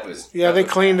is. That was... Yeah, they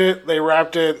cleaned it, they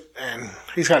wrapped it, and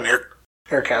he's got an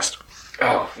air cast.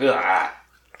 Oh,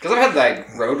 because I've had,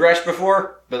 like, road rash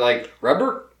before, but, like,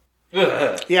 rubber?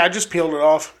 Ugh. Yeah, I just peeled it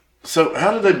off. So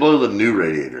how did they blow the new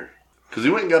radiator? Because he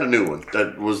went and got a new one.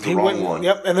 That was the He wrong went, one.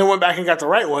 Yep, and then went back and got the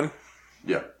right one.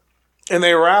 Yeah. And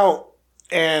they were out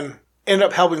and ended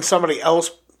up helping somebody else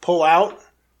pull out.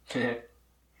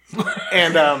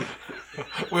 And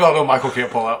We all know Michael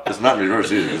can't pull out. It's not in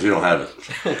reverse either because you don't have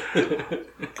it.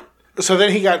 so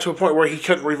then he got to a point where he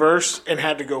couldn't reverse and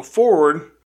had to go forward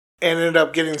and ended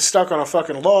up getting stuck on a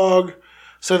fucking log.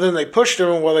 So then they pushed him,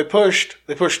 and while they pushed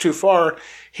too far.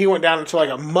 He went down into like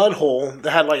a mud hole that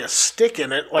had like a stick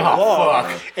in it, like a log,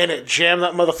 fuck. and it jammed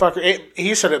that motherfucker.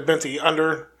 He said it bent the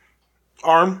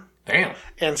underarm Damn.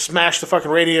 and smashed the fucking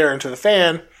radiator into the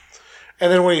fan.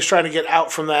 And then when he was trying to get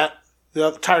out from that, the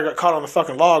other tire got caught on the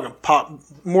fucking log and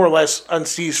popped, more or less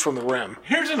unseized from the rim.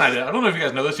 Here's an idea. I don't know if you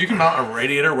guys know this. You can mount a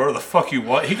radiator wherever the fuck you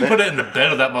want. He can put it in the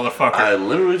bed of that motherfucker. I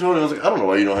literally told him, I was like, I don't know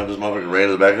why you don't have this motherfucker ran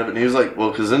to the back of it. And he was like, well,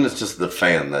 because then it's just the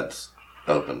fan that's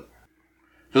open.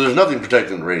 Because there's nothing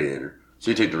protecting the radiator.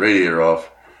 So you take the radiator off,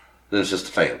 then it's just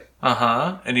the fan.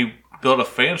 Uh-huh. And you build a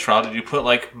fan shroud and you put,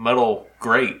 like, metal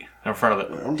grate in front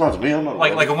of it. I'm talking to me. I'm not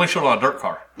Like a windshield on a dirt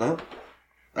car. No.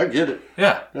 I get it.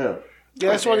 Yeah. Yeah.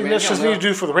 Yeah, that's what he man, just yeah, needs to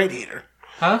do for the radiator.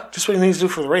 Huh? Just what he needs to do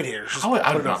for the radiator. Just I would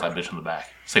put it mount on. that bitch in the back.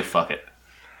 Say fuck it.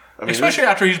 I mean, Especially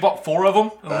after he's bought 4 of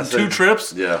them I on say- 2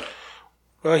 trips. Yeah.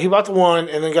 Well, he bought the one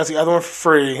and then got the other one for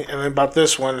free, and then bought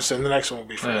this one, and the next one will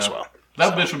be free as well.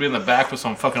 That bitch would be in the back with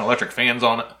some fucking electric fans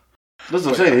on it. That's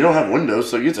what I'm saying. You don't have windows,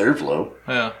 so it gets airflow.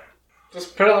 Yeah.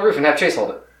 Just put it on the roof and have Chase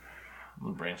hold it. The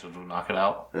branches would knock it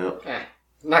out. Yeah.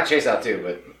 Knock Chase out, too,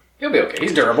 but He'll be okay.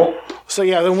 He's durable. So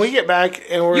yeah, then we get back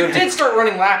and we're. You did start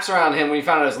running laps around him when you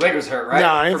found out his leg was hurt, right? No,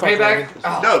 I ain't For fucking payback? running.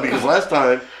 Oh. No, because last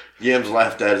time Yams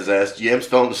laughed at his ass. Yams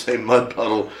fell in the same mud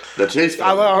puddle that Chase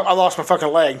I, fell in. I lost my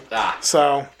fucking leg. Ah.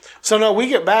 So no, we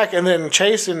get back and then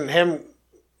Chase and him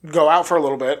go out for a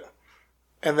little bit,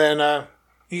 and then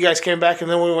you guys came back and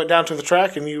then we went down to the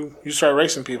track and you started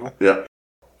racing people. Yeah.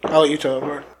 I'll let you tell it.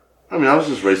 Bart. I mean, I was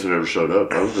just racing whoever showed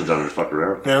up. I was just down there to fuck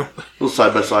around. Yeah. Little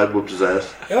side by side, whooped his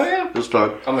ass. Oh, yeah. It was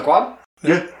fun. On the quad?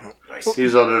 Yeah. Nice.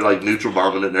 He's on there like neutral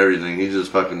bombing it and everything. He's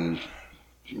just fucking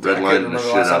I couldn't redlining the remember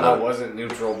shit last out time I of it. wasn't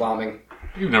neutral bombing.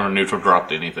 You've never neutral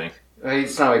dropped anything.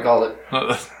 That's not what he called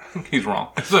it. He's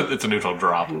wrong. It's a neutral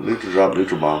drop. Neutral drop,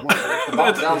 neutral bomb. The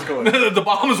bomb sounds cool. The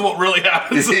bomb is what really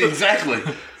happens. Exactly.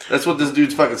 That's what this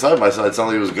dude's fucking side by side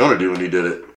sounded like he was going to do when he did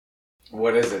it.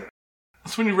 What is it?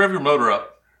 That's when you rev your motor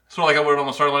up. Sort of like I would on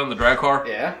the start line in the drag car.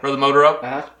 Yeah. Rev the motor up.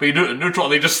 Uh-huh. But you do it in neutral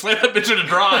and they just slam that bitch into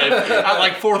drive at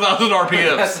like 4,000 That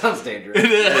RPMs. sounds dangerous.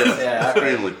 It is. Yeah.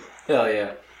 Extremely. Hell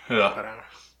yeah. Yeah.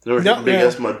 There were No, big yeah.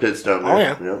 ass mud pits down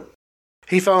there. Oh, yeah.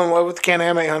 He fell in love with the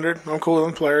Can-Am 800. I'm cooler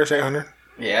than Polaris 800.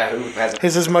 Yeah, who hasn't?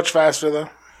 His is much faster though.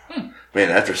 Man,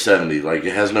 after 70, like,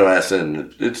 it has no ass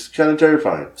in. It's kind of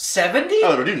terrifying. 70?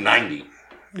 Oh, it'll do 90.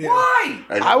 Why?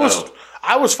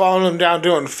 I was following him down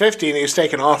doing 50 and he was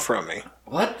taking off from me.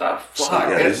 What the fuck? Yeah,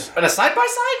 And it's- a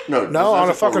side-by-side? No, No, on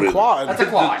a fucking quad. That's a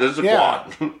quad. There's a Yeah.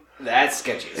 quad. That's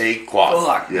sketchy. A quad.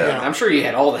 Fuck. Yeah. I'm sure you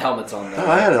had all the helmets on Oh, though.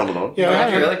 I had a helmet on. Yeah, Yeah,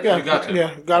 yeah, really? yeah, You got to.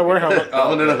 yeah, gotta wear a helmet.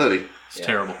 Helmet and a hoodie. It's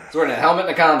terrible. I was wearing a helmet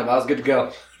and a condom. I was good to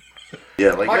go.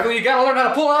 Yeah, like Michael, you gotta learn how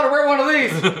to pull out or wear one of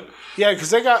these. Yeah,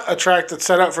 because they got a track that's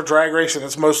set up for drag racing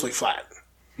that's mostly flat.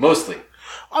 Mostly.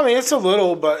 I mean, it's a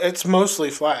little, but it's mostly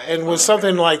flat. And with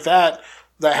something like that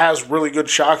has really good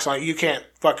shocks on it, you can't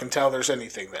fucking tell there's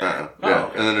anything there. Yeah,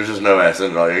 and then there's just no ass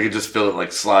in it all. You can just feel it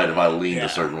like slide if I leaned Yeah. a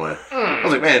certain way. I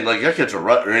was like, man, like I catch a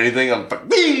rut or anything, I'm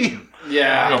fucking I'm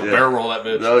Yeah. gonna barrel roll that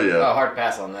bitch. Oh yeah. Oh, hard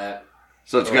pass on that.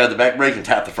 So it's grab the back brake and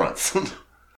tap the fronts.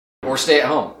 Or stay at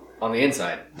home on the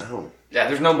inside. No. Yeah,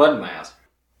 there's no mud in my house.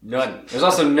 None. There's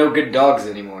also no good dogs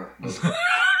anymore.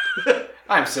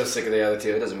 I'm so sick of the other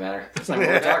two. It doesn't matter. That's not what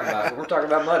we're talking about. We're talking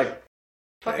about mudding.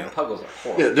 Fucking puggles are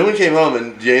horrible. Yeah, then we came home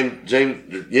and Yams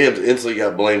instantly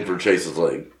got blamed for Chase's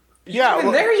leg. Yeah, Not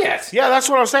even there yet. yeah, that's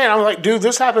what I'm saying. I'm like, dude,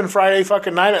 this happened Friday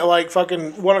fucking night at like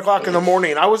fucking 1 o'clock in the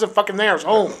morning. I wasn't fucking there. I was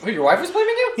home. Who, your wife was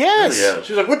blaming you? Yes. Yeah.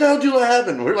 She's like, what the hell did you let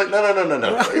happen? We're like, no. You weren't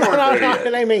No, there no, it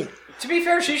yet. ain't me. To be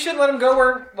fair, she should let him go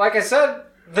where, like I said,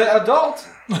 the adult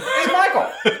is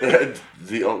Michael.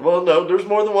 Well, no, there's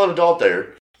more than one adult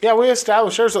there. Yeah, we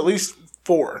established there's at least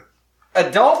 4.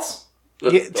 Adults? Yeah,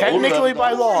 The old technically enough by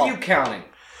adults. law. What are you counting?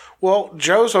 Well,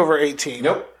 Joe's over 18.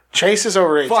 Nope. Chase is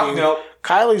over 18. Fuck nope.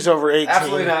 Kylie's over 18.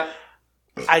 Absolutely not.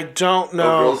 I don't Oh,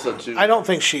 know. girl said she- I don't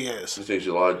think she is. I think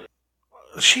she lied.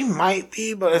 She might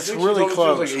be, but it's I think she really told me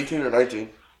close. She was like 18 or 19.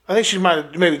 I think she might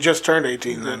have maybe just turned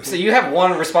 18 then. So you have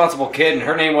one responsible kid, and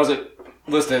her name wasn't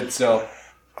listed, so...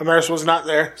 Amaris was not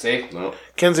there. See? No.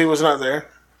 Kenzie was not there.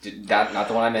 Not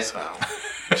the one I meant.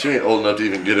 She ain't old enough to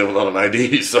even get in without an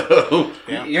ID, so.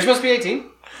 Yeah. You're supposed to be 18?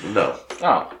 No.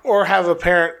 Oh. Or have a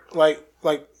parent like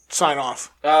sign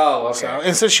off. Oh, okay. So,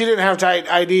 and since she didn't have tight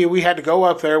ID, we had to go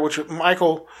up there. Which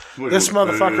Michael, this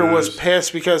motherfucker was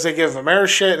pissed because they gave Amaris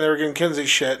shit and they were giving Kenzie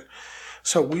shit.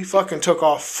 So we fucking took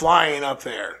off flying up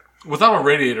there. Without a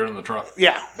radiator in the truck.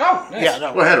 Yeah, Oh, nice. yeah,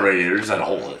 no, Well, I had a radiator, it just had a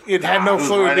hole in it. it had no It was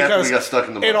fluid right after because we got stuck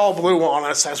in the mud. it all blew on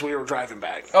us as we were driving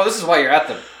back. Oh, this is why you're at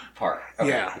the park. Okay.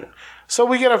 Yeah. So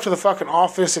we get up to the fucking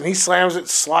office and he slams it,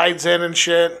 slides in and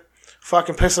shit.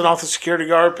 Fucking pissing off the security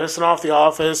guard, pissing off the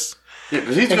office. Yeah,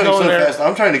 because he's And going so going there. fast.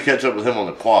 I'm trying to catch up with him on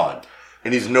the quad,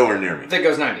 and he's nowhere near me. That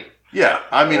goes 90. Yeah,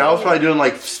 I mean, I was probably doing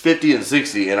like 50 and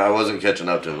 60, and I wasn't catching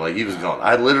up to him. Like, he was gone.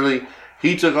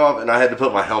 He took off, and I had to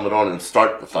put my helmet on and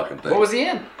start the fucking thing. What was he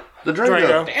in? The Drago?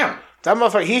 Drago. Damn. That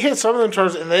motherfucker, he hit some of them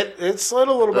turns and it slid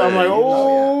a little bit. I'm like,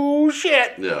 oh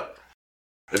shit. Yeah.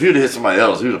 If he would have hit somebody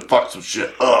else, he would have fucked some shit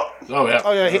up. Oh, yeah.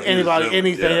 Oh yeah, hit He anybody, was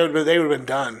anything, yeah. they would have been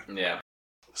done. Yeah.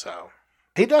 So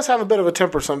he does have a bit of a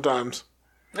temper sometimes.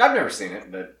 I've never seen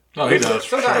it, but... Oh, he does.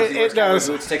 Sometimes It he wears does.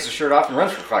 boots, takes his shirt off, and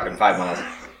runs for fucking 5 miles.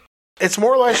 It's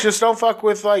more or less just don't fuck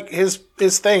with like his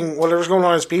thing, whatever's going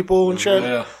on, his people and shit.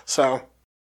 Yeah. So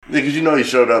Because you know he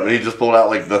showed up, and he just pulled out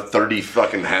like the 30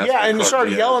 fucking hats. yeah, and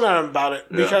started yelling at him about it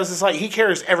because it's like he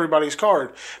carries everybody's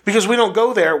card because we don't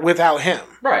go there without him.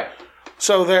 Right.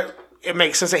 So there, it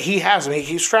makes sense that he has them. He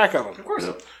keeps track of them. Of course.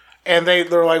 Yep. And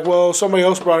they're like, well, somebody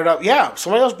else brought it up. Yeah,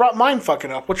 somebody else brought mine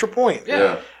fucking up. What's your point?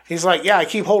 Yeah. He's like, yeah, I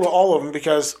keep hold of all of them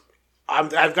because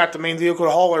I've got the main vehicle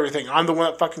to haul everything. I'm the one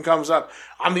that fucking comes up.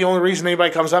 I'm the only reason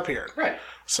anybody comes up here. Right.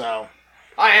 So,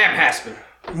 I am Haspin.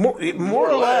 More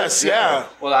or less, yeah.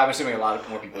 Well, I'm assuming a lot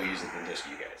more people use it than just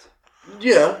you guys.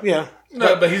 Yeah. Yeah.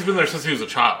 No, but he's been there since he was a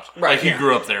child. Right, Like, he yeah.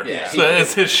 grew up there. Yeah, So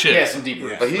it's his shit. Yeah, some deep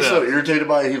roots. Like, he's so irritated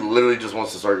by it, he literally just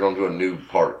wants to start going to a new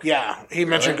park. Yeah. He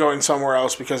mentioned going somewhere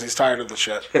else because he's tired of the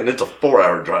shit. And it's a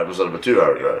 4-hour drive instead of a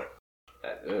 2-hour drive.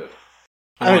 Ugh.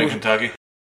 Only in Kentucky.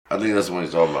 I think that's what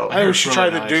he's talking about. I think we It's should really try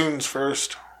the nice. dunes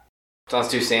first. Sounds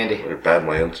too sandy. Or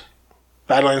Badlands.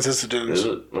 Badlands is the dunes. Is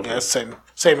it? Okay. Yeah, it's same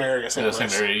area, same Yeah,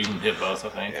 place. same area. You can hit both, I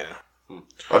think. Yeah.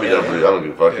 I'd be down for it. I don't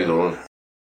give a fuck either one.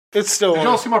 It's still. Did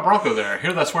y'all see my Bronco there? I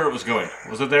hear that's where it was going.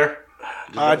 Was it there?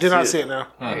 I did not see it now.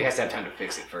 Maybe he has to have time to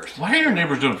fix it first. Why are your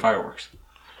neighbors doing fireworks?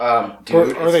 Dude, Or are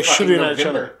it's they fucking shooting at each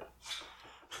November.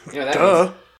 other? You know, that Duh.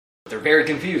 means they're very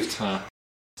confused. Huh.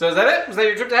 So is that it? Was that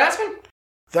your trip to Aspen?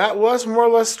 That was more or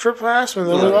less the trip to Aspen.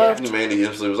 Then we Yeah. left. And Mandy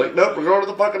instantly was like, nope, we're going to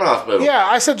the fucking hospital. Yeah,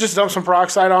 I said just dump some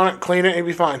peroxide on it, clean it, and it'd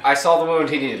be fine. I saw the wound.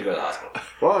 He needed to go to the hospital.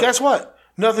 Why? Guess what?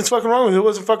 Nothing's fucking wrong with it. It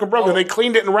wasn't fucking broken. They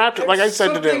cleaned it and wrapped it like I said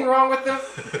to Something do. wrong with them.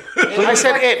 I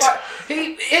said it.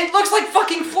 It looks like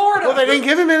fucking Florida. Well, they didn't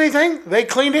give him anything. They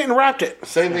cleaned it and wrapped it.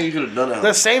 Same thing you could have done out.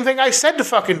 The same thing I said to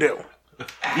fucking do. You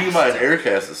can buy an air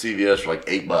cast at CVS for like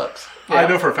 $8. I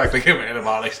know for a fact they give him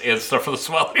antibiotics and stuff for the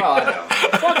swelling. Oh, I know.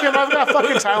 Fuck him. I've got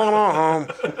fucking Tylenol home.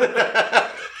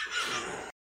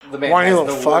 The man Whiny has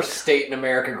little the fuck. worst state in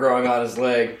America growing on his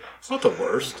leg. It's not the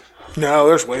worst. No,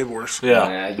 there's way worse. Yeah.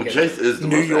 Nah, you Well, guys- Chase is the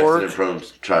New most York. accident-prone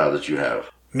child that you have.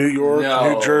 New York,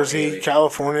 No, New Jersey, really.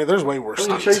 California. There's way worse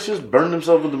Well, states. Chase just burned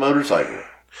himself with the motorcycle.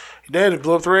 He did. He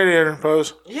blew up the radiator.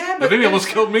 Pose. yeah, The but video there's- almost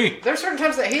killed me. There's certain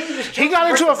times that he just He got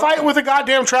into a fight with a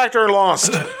goddamn tractor and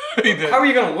lost. He did. How are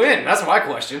you going to win? That's my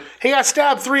question. He got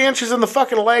stabbed 3 inches in the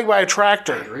fucking leg by a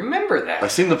tractor. Remember that. I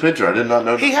seen the picture. I did not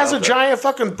know. He has a about that. giant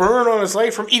fucking burn on his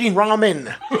leg from eating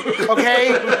ramen.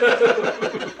 Okay?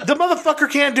 The motherfucker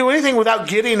can't do anything without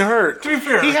getting hurt. To be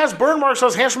fair. He has burn marks on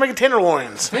his hands from making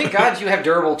tenderloins. Thank God you have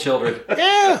durable children.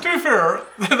 Yeah. To be fair,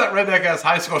 that redneck ass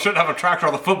high school shouldn't have a tractor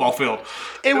on the football field.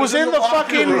 It was in the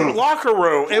fucking locker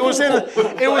room. It was in the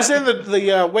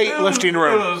weightlifting It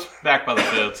room. was back by the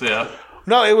fence, yeah.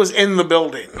 No, it was in the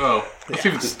building. Oh, that's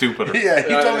even stupider. Yeah,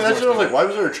 he Yeah, told me it that is shit. I was like, why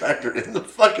was there a tractor in the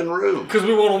fucking room? Because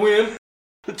we want to win.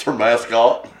 It's her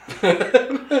mascot.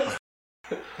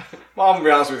 Well, I'm going to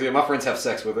be honest with you. My friends have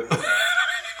sex with it.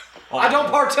 I don't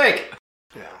partake.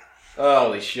 Yeah.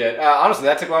 Holy shit. Honestly,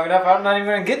 that took long enough. I'm not even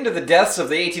going to get into the deaths of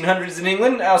the 1800s in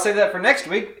England. I'll save that for next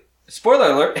week.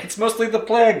 Spoiler alert, it's mostly the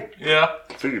plague. Yeah.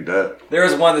 Figured that. There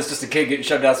was one that's just a kid getting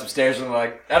shoved down some stairs and they're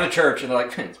like, out of church, and they're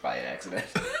like, it's probably an accident.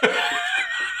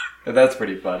 And that's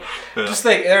pretty fun. Yeah. Just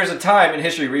think, there's a time in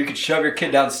history where you could shove your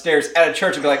kid downstairs at a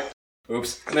church and be like,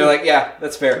 oops. And they're like, yeah,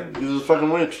 that's fair. He was a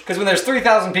fucking witch. Because when there's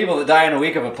 3,000 people that die in a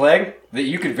week of a plague that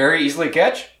you could very easily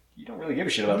catch, you don't really give a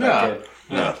shit about that No. kid.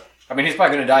 No. I mean, he's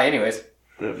probably going to die anyways.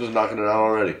 They're just knocking it out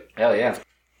already. Hell yeah.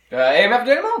 AMF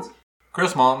Daily Mounds.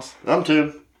 Chris Moms. I'm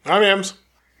too. I'm Ems.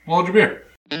 Well, hold your beer.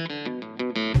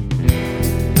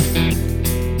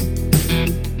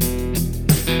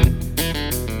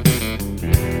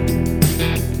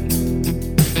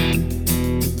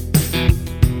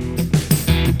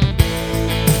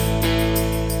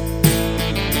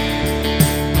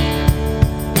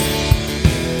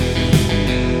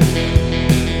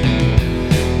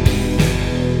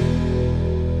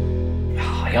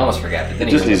 Oh, I almost forgot. But then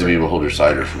It just needs to be able to hold your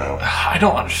cider for now. I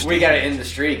don't understand. We got to end the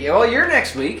streak. Well, you're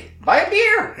next week. Buy a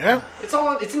beer. Yeah.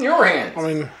 It's in your hands. I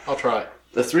mean, I'll try.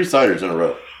 That's 3 ciders in a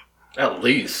row. At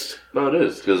least. No, it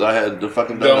is, because I had the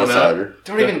fucking Donut. donut cider.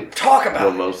 Don't even talk about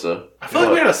it. Mimosa. I feel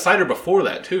like we had a cider before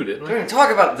that, too, didn't Don't we? even talk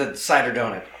about the cider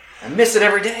donut. I miss it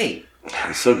every day.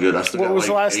 It's so good. I still what got, was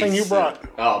the like, last thing 8 you sips. brought?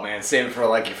 Oh man, save it for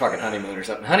like your fucking honeymoon or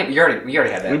something. Honey, you already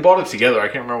had We that. bought it together. I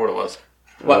can't remember what it was.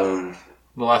 What?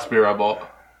 The last beer I bought.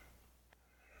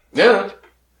 Yeah.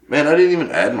 Man, I didn't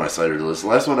even add my cider to the list. The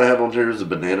last one I had on here was a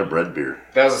banana bread beer.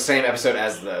 That was the same episode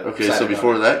as the. Okay, cider so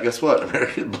before donut. that, guess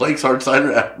what? Blake's Hard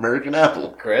Cider American Apple.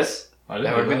 Chris, I that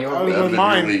didn't would have been know your. That was That'd been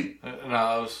mine. your week.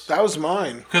 No, it was... That was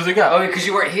mine. Because it got... Oh, because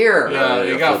you weren't here. Yeah,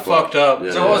 yeah, it got flip-flop. fucked up.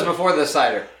 Yeah. So what was before the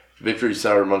cider? Victory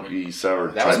Sour Monkey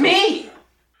Sour. That was Chocolate. me.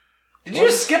 Did you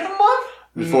just skip a month?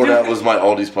 Before that was my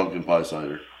Aldi's Pumpkin Pie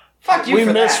Cider. Fuck you We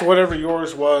for missed that. whatever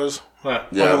yours was. Yeah.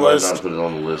 Yeah, On I the might list. not put it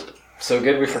on the list. So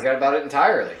good we forgot about it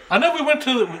entirely. I know we went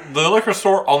to the liquor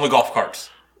store on the golf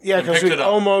carts. Yeah, And because picked we it up.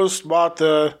 almost bought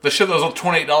the. The shit that was on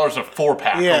 $28 a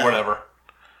 4-pack Yeah. or whatever.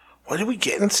 What did we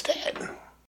get instead?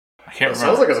 I can't It sounds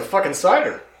remember. like it's a fucking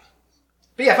cider.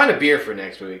 But yeah, find a beer for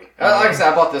next week. Like I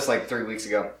said, I bought this like 3 weeks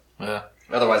ago. Yeah.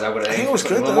 Otherwise, I would have. think it was a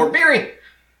good, little though. more beery.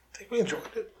 I think we enjoyed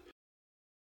it.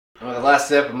 Well, the last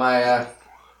sip of my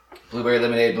blueberry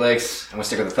lemonade, Blake's. I'm gonna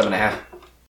stick with the thumb and a half.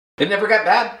 It never got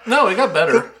bad. No, it got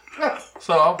better.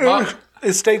 So I'm not.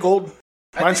 It's stay gold.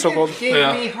 Mine's still gold. It gave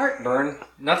Yeah. me heartburn.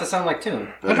 Not to sound like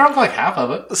Toon. I drank like half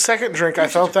of it. The second drink, I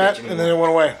felt that, and then it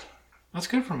went away. That's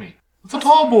good for me. It's a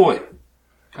tall boy.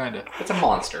 Kinda. It's a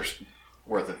monster's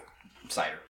worth of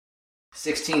cider.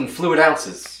 16 fluid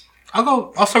ounces.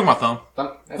 I'll suck my thumb.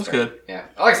 That's That's good. Yeah.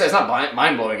 Like I said, it's not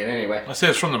mind-blowing in any way. I say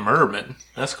it's from the Murder Mitten.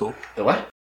 That's cool. The what?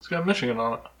 It's got Michigan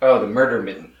on it. Oh, the murder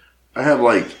mitten. I have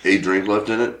like a drink left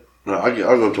in it. No, I'll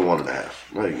go up to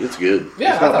 1.5. Like, it's good.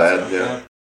 Yeah, it's not I bad. thought so. Yeah.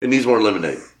 It needs more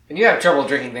lemonade. And you have trouble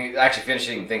drinking things, actually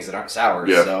finishing things that aren't sour.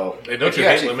 Yeah. So Hey, don't if you hate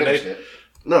actually lemonade? finished it-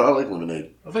 No, I like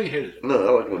lemonade. I thought you hated it. No,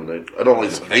 I like lemonade. I don't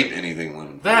like to hate anything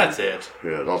lemonade. That's it.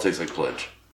 Yeah, it all tastes like Pledge.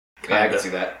 Yeah, I can see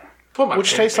that. Put my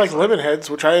Which tastes like lemon heads,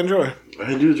 which I enjoy.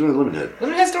 I do enjoy lemonade.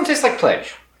 Lemon heads don't taste like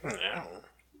Pledge. Yeah,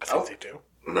 I think they do.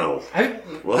 No.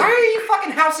 What? Why are you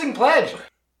fucking housing Pledge?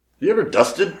 You ever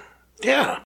dusted?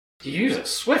 Yeah. You use a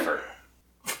Swiffer.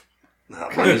 No,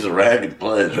 I use a rag and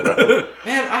Pledge, bro.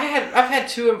 Man, I've had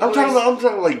two employees. I'm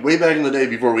talking like way back in the day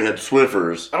before we had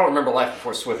Swiffers. I don't remember life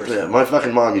before Swiffers. Yeah, my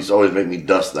fucking mom used to always make me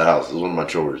dust the house. It was one of my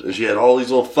chores. And she had all these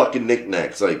little fucking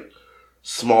knickknacks, like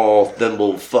small,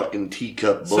 thimble, fucking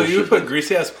teacup So bullshit. you put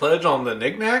greasy ass Pledge on the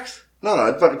knickknacks? No,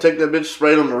 I'd fucking take that bitch,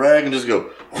 spray it on the rag, and just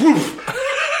go, whoof,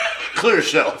 clear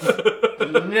shelf.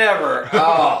 Never.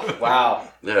 Oh, wow.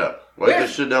 Yeah, wipe that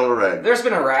shit down with a rag. There's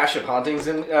been a rash of hauntings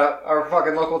in our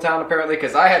fucking local town, apparently,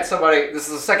 because I had somebody, this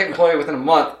is the second employee within a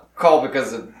month, call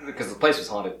because the place was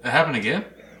haunted. It happened again?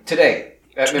 Today,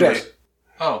 at Members.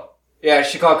 Oh. Yeah,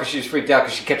 she called because she was freaked out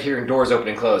because she kept hearing doors open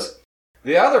and close.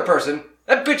 The other person,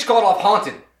 that bitch called off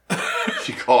haunted.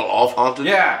 She called off haunted?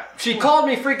 Yeah, she called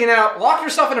me freaking out, locked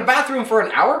herself in a bathroom for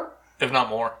an hour, If not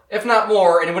more. if not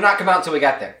more, and it would not come out until we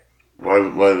got there. Why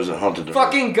was it haunted? to her?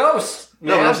 Fucking ghosts,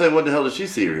 No, man. I'm saying, what the hell did she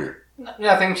see her here?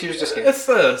 Nothing, she was just kidding. It's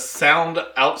the sound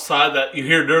outside that you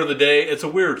hear during the day. It's a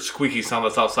weird squeaky sound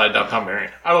that's outside downtown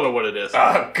Marion. I don't know what it is.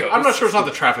 Ghosts. I'm not sure it's not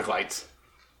the traffic lights.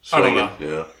 I don't know.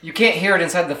 Yeah. You can't hear it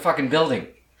inside the fucking building.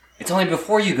 It's only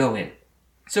before you go in.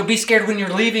 So be scared when you're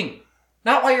leaving.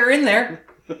 Not while you're in there.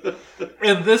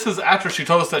 And this is after she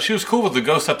told us that she was cool with the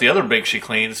ghosts at the other bank she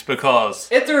cleans because...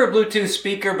 It threw a Bluetooth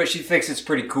speaker, but she thinks it's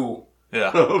pretty cool.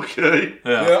 Yeah. Okay.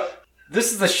 Yeah.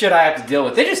 This is the shit I have to deal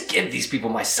with. They just give these people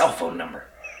my cell phone number.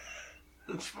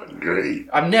 That's fucking great.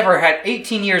 I've never had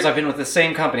 18 years I've been with the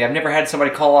same company. I've never had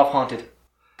somebody call off haunted.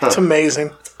 It's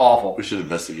amazing. It's awful. We should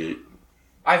investigate.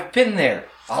 I've been there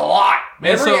a lot.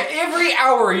 Man, Every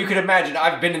hour you could imagine,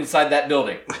 I've been inside that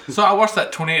building. So I watched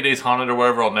that 28 Days Haunted or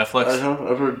whatever on Netflix.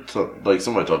 I've heard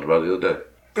somebody talked about it the other day.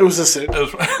 It was a sit. It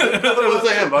was, It was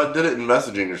him, but I did it in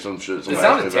messaging or some shit. It Somebody asked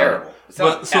sounded me about terrible. It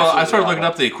sounded but, so I started absolutely looking up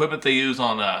awful. the equipment they use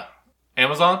on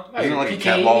Amazon. it. Isn't it like a PK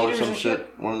cat ball or meters some and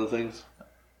shit? One of the things?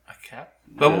 A cat?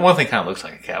 But one thing kind of looks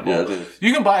like a cat ball. Yeah, it is.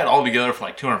 You can buy it all together for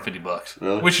like $250.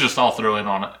 Really? We should just all throw in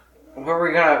on it. Where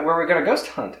are we gonna ghost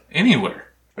hunt? Anywhere.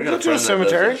 I got a to a friend that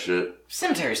does cemetery? that shit.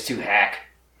 Cemetery's too hack.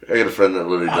 I got a friend that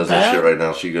literally does that bad. shit right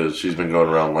now. She's been going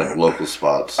around like local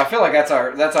spots. I feel like that's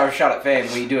our shot at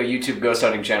fame. We do a YouTube ghost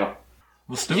hunting channel.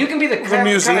 Let's do You it. can be the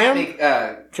museum?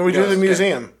 Can we do the ghost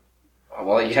museum? guy.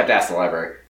 Well, you have to ask the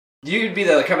library. You'd be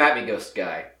the come at me ghost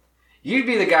guy. You'd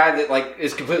be the guy that like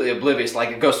is completely oblivious. Like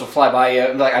a ghost will fly by you.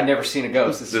 And be like, I've never seen a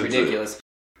ghost. This is That's it. ridiculous.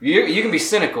 You can be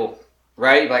cynical,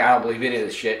 right? You're like, I don't believe any of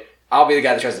this shit. I'll be the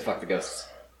guy that tries to fuck the ghosts.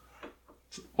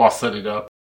 While setting up.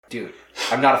 Dude,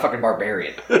 I'm not a fucking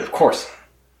barbarian. Of course.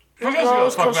 You guys go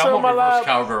fuck me. I'm on my a reverse lap.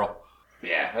 cowgirl.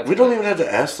 Yeah. That's We don't even have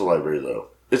to ask the library though.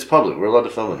 It's public. We're allowed to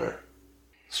film in there.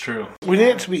 It's true. We need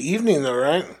it to be evening though,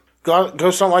 right?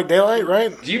 Ghosts don't like daylight,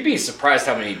 right? You'd be surprised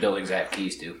how many buildings I have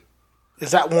keys to.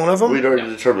 Is that one of them? We'd already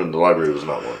determined the library was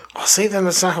not one. Oh, see, then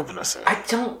it's not helping us. I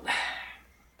don't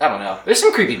know. There's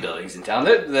some creepy buildings in town.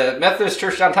 The Methodist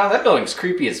church downtown, that building's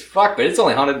creepy as fuck, but it's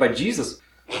only haunted by Jesus.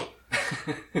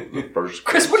 First,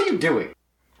 Chris, what are you doing?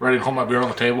 Ready to hold my beer on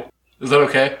the table? Is that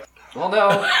okay? Well, no.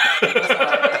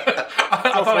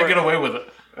 I thought I'd get away with it.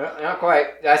 Not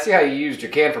quite. I see how you used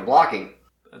your can for blocking.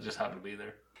 I just happened to be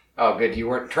there. Oh, good. You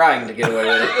weren't trying to get away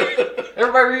with it.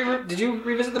 Everybody, did you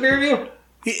revisit the beer review?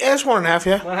 Yeah, it's 1.5,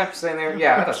 yeah. What happened to stay in there?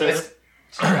 Yeah, I thought it's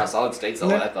around solid state, so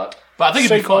I thought. But I think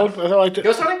Stay it'd be fun. cold. I liked it.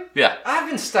 Ghost hunting? Yeah. I've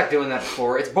been stuck doing that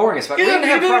before. It's boring as fuck. You We didn't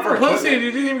have proper pussy. equipment.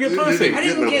 You didn't even get You pussy. didn't. I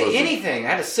didn't no get pussy. anything. I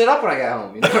had to sit up when I got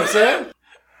home. You know what I'm saying?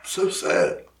 so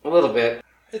sad. A little bit.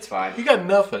 It's fine. You got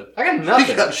nothing. I got He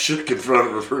nothing. got shook in front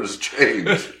of her for his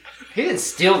change. He didn't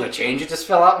steal the change, it just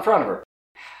fell out in front of her.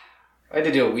 I had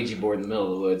to do a Ouija board in the middle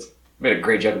of the woods. Made a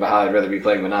great joke about how I'd rather be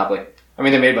playing Monopoly. I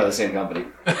mean, they're made by the same company.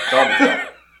 It's all the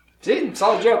See?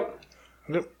 Solid joke.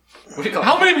 Yep. What do you call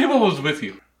How it? many people was with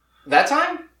you? That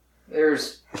time?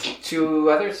 There's 2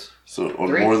 others. So on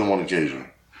 3? more than one occasion.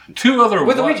 2 other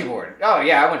With the Ouija board. Oh,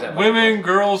 yeah, I went to... women,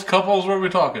 girls, couples. What are we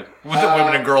talking?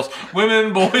 Women and girls,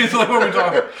 women, boys. Like what are we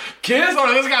talking? Kids.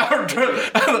 Sorry, this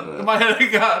guy. My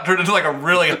head got turned into like a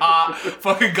really hot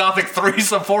fucking gothic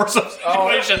threesome foursome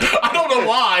situation. I don't know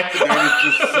why.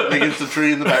 Just sitting against the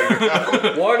tree in the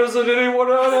background. Why doesn't anyone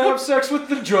have sex with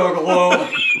the juggalo?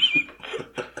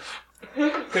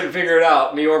 Couldn't figure it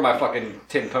out. Me or my fucking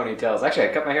tin ponytails. Actually,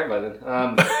 I cut my hair by then.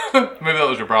 Maybe that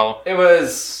was your problem. It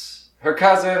was her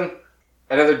cousin,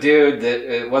 another dude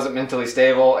that wasn't mentally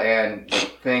stable, and I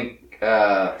think...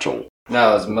 Joel.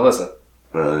 No, it was Melissa.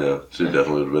 Yeah, she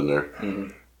definitely would have been there. Mm-hmm.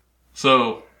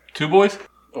 So 2 boys.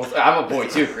 Well, I'm a boy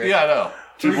too, Chris. Yeah, I know.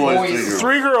 2 boys,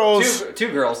 3 girls. 3 girls,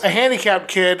 Two girls. a handicapped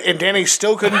kid, and Danny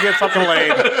still couldn't get fucking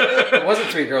laid. It wasn't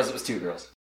 3 girls, it was 2 girls.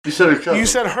 You said her cousin. You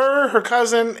said her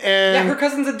cousin, and... Yeah, her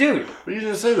cousin's a dude. But you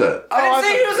didn't say that. I didn't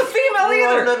say he was a female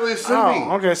either. Automatically assuming.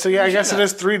 Oh, okay, so yeah, I guess it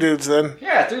is 3 dudes then.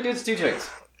 Yeah, 3 dudes, 2 chicks.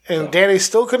 And Danny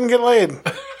still couldn't get laid.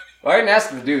 Well, I didn't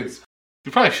ask the dudes.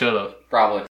 You probably should have.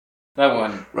 Probably. That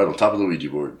one. Right on top of the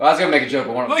Ouija board. Well, I was gonna make a joke,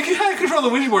 but one of them. Like you had control of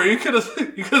the Ouija board. You could have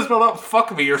spelled out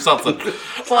 "fuck me" or something.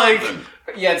 Like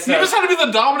Yeah, you instead, just had to be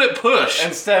the dominant push.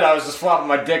 instead I was just flopping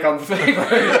my dick on the thing.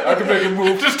 I could make it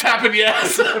move. Just tapping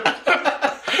yes.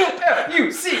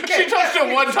 F-U-C-K. She touched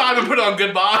it one time and put on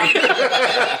goodbye.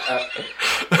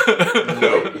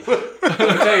 No.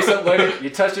 I'll tell you something later. You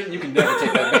touched it and you can never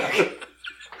take that back.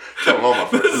 Tell all my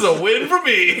This friends. is a win for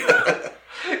me.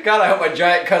 God, I hope my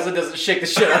giant cousin doesn't shake the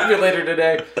shit out of me later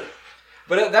today.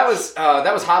 But that was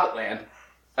Hobbitland,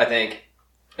 I think.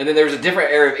 And then there was a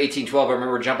different area of 1812. I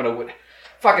remember jumping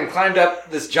fucking climbed up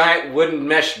this giant wooden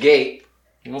mesh gate.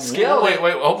 Scaled it.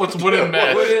 Wait. Oh, what's wooden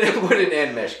mesh? Wooden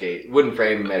and mesh gate. Wooden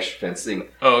frame mesh fencing.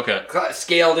 Oh, okay.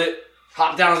 Scaled it.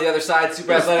 Hopped down on the other side.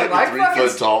 Super athletic. Like 3 fucking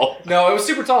foot tall. No, it was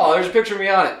super tall. There's a picture of me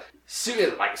on it.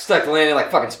 Like stuck the landing like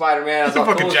fucking Spider-Man. I was all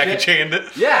Fucking cool as Jackie shit. Chaned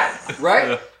it. Yeah, right?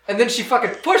 Yeah. And then she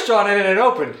fucking pushed on it and it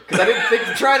opened. Because I didn't think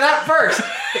to try that first.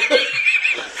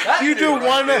 You do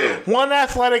one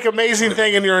athletic, amazing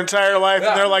thing in your entire life,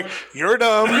 and they're like, "You're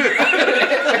dumb."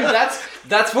 And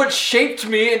that's what shaped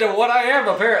me into what I am,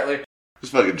 apparently. This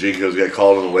fucking Jinko's got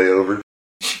called on the way over.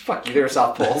 Fuck you, they were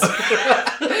South Poles.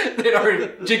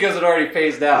 Jinkos had already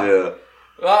phased out. Yeah.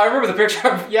 Well, I remember the picture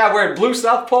of, wearing blue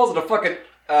South Poles and a fucking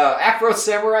Afro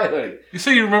Samurai hoodie. You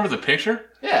say you remember the picture?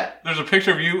 Yeah. There's a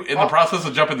picture of you in the process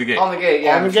of jumping the gate. On the gate,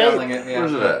 yeah. On the I'm gate? shoveling it, yeah.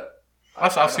 Where's it at?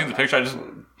 I've seen the picture.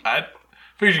 I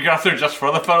figured you got there just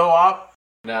for the photo op.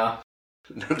 No.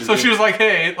 So she was like,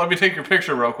 "Hey, let me take your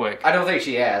picture real quick." I don't think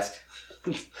she asked.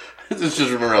 Just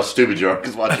remember how stupid you are,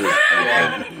 because watch this.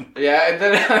 Yeah, and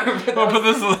then I remember I'll put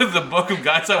this in the book of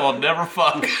guys I will never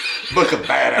fuck. Book of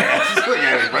badass. Look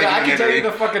at it, I can tell you Henry.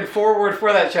 the fucking foreword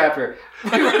for that chapter. We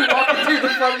were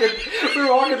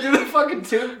walking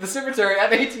through the cemetery at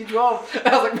 1812, and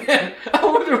I was like, man, I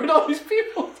wonder what all these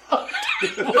people thought.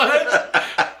 What?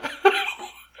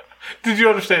 Did you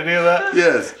understand any of that?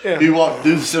 Yes. Yeah. He walked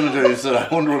through the cemetery and said, I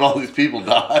wonder when all these people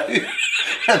die.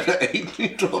 At the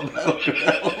 1812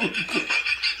 battleground.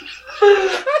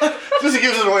 Just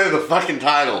gives it away the fucking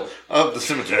title of the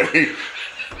cemetery.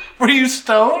 Were you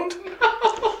stoned?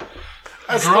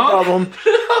 That's Drunk? the problem.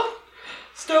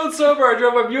 Stone sober, I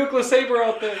drove my Buick LeSabre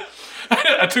out there.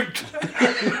 I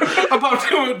popped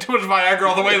too much Viagra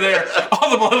all the way there. All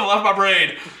the blood left my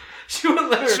brain. She would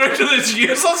let her. Straight to this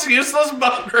useless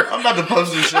boner. I'm about to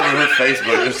post this shit on her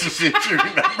Facebook just to see if you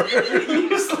remember.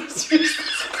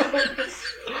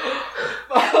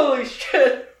 Holy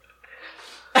shit.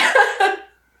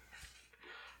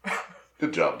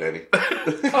 Good job, Danny.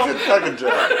 Good fucking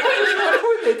job.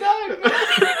 When they died.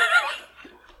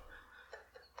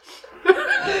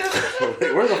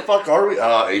 Wait, where the fuck are we?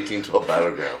 1812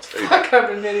 battlegrounds. Fuck,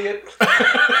 I'm an idiot.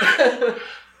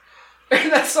 And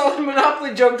that solid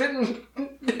Monopoly joke didn't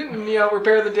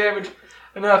repair the damage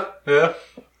enough. Yeah.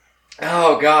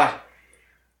 Oh, God.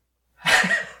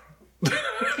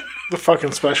 The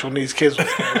fucking special needs kids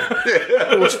was him.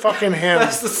 It was fucking him.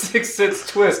 That's the Sixth Sense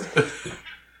twist.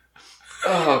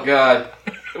 Oh, God.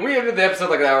 We ended the episode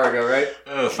like an hour ago, right?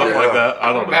 Something like that.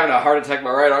 I don't I'm know. having a heart attack.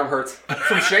 My right arm hurts.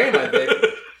 From shame, I think.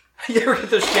 You ever get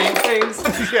those shame things?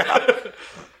 Yeah.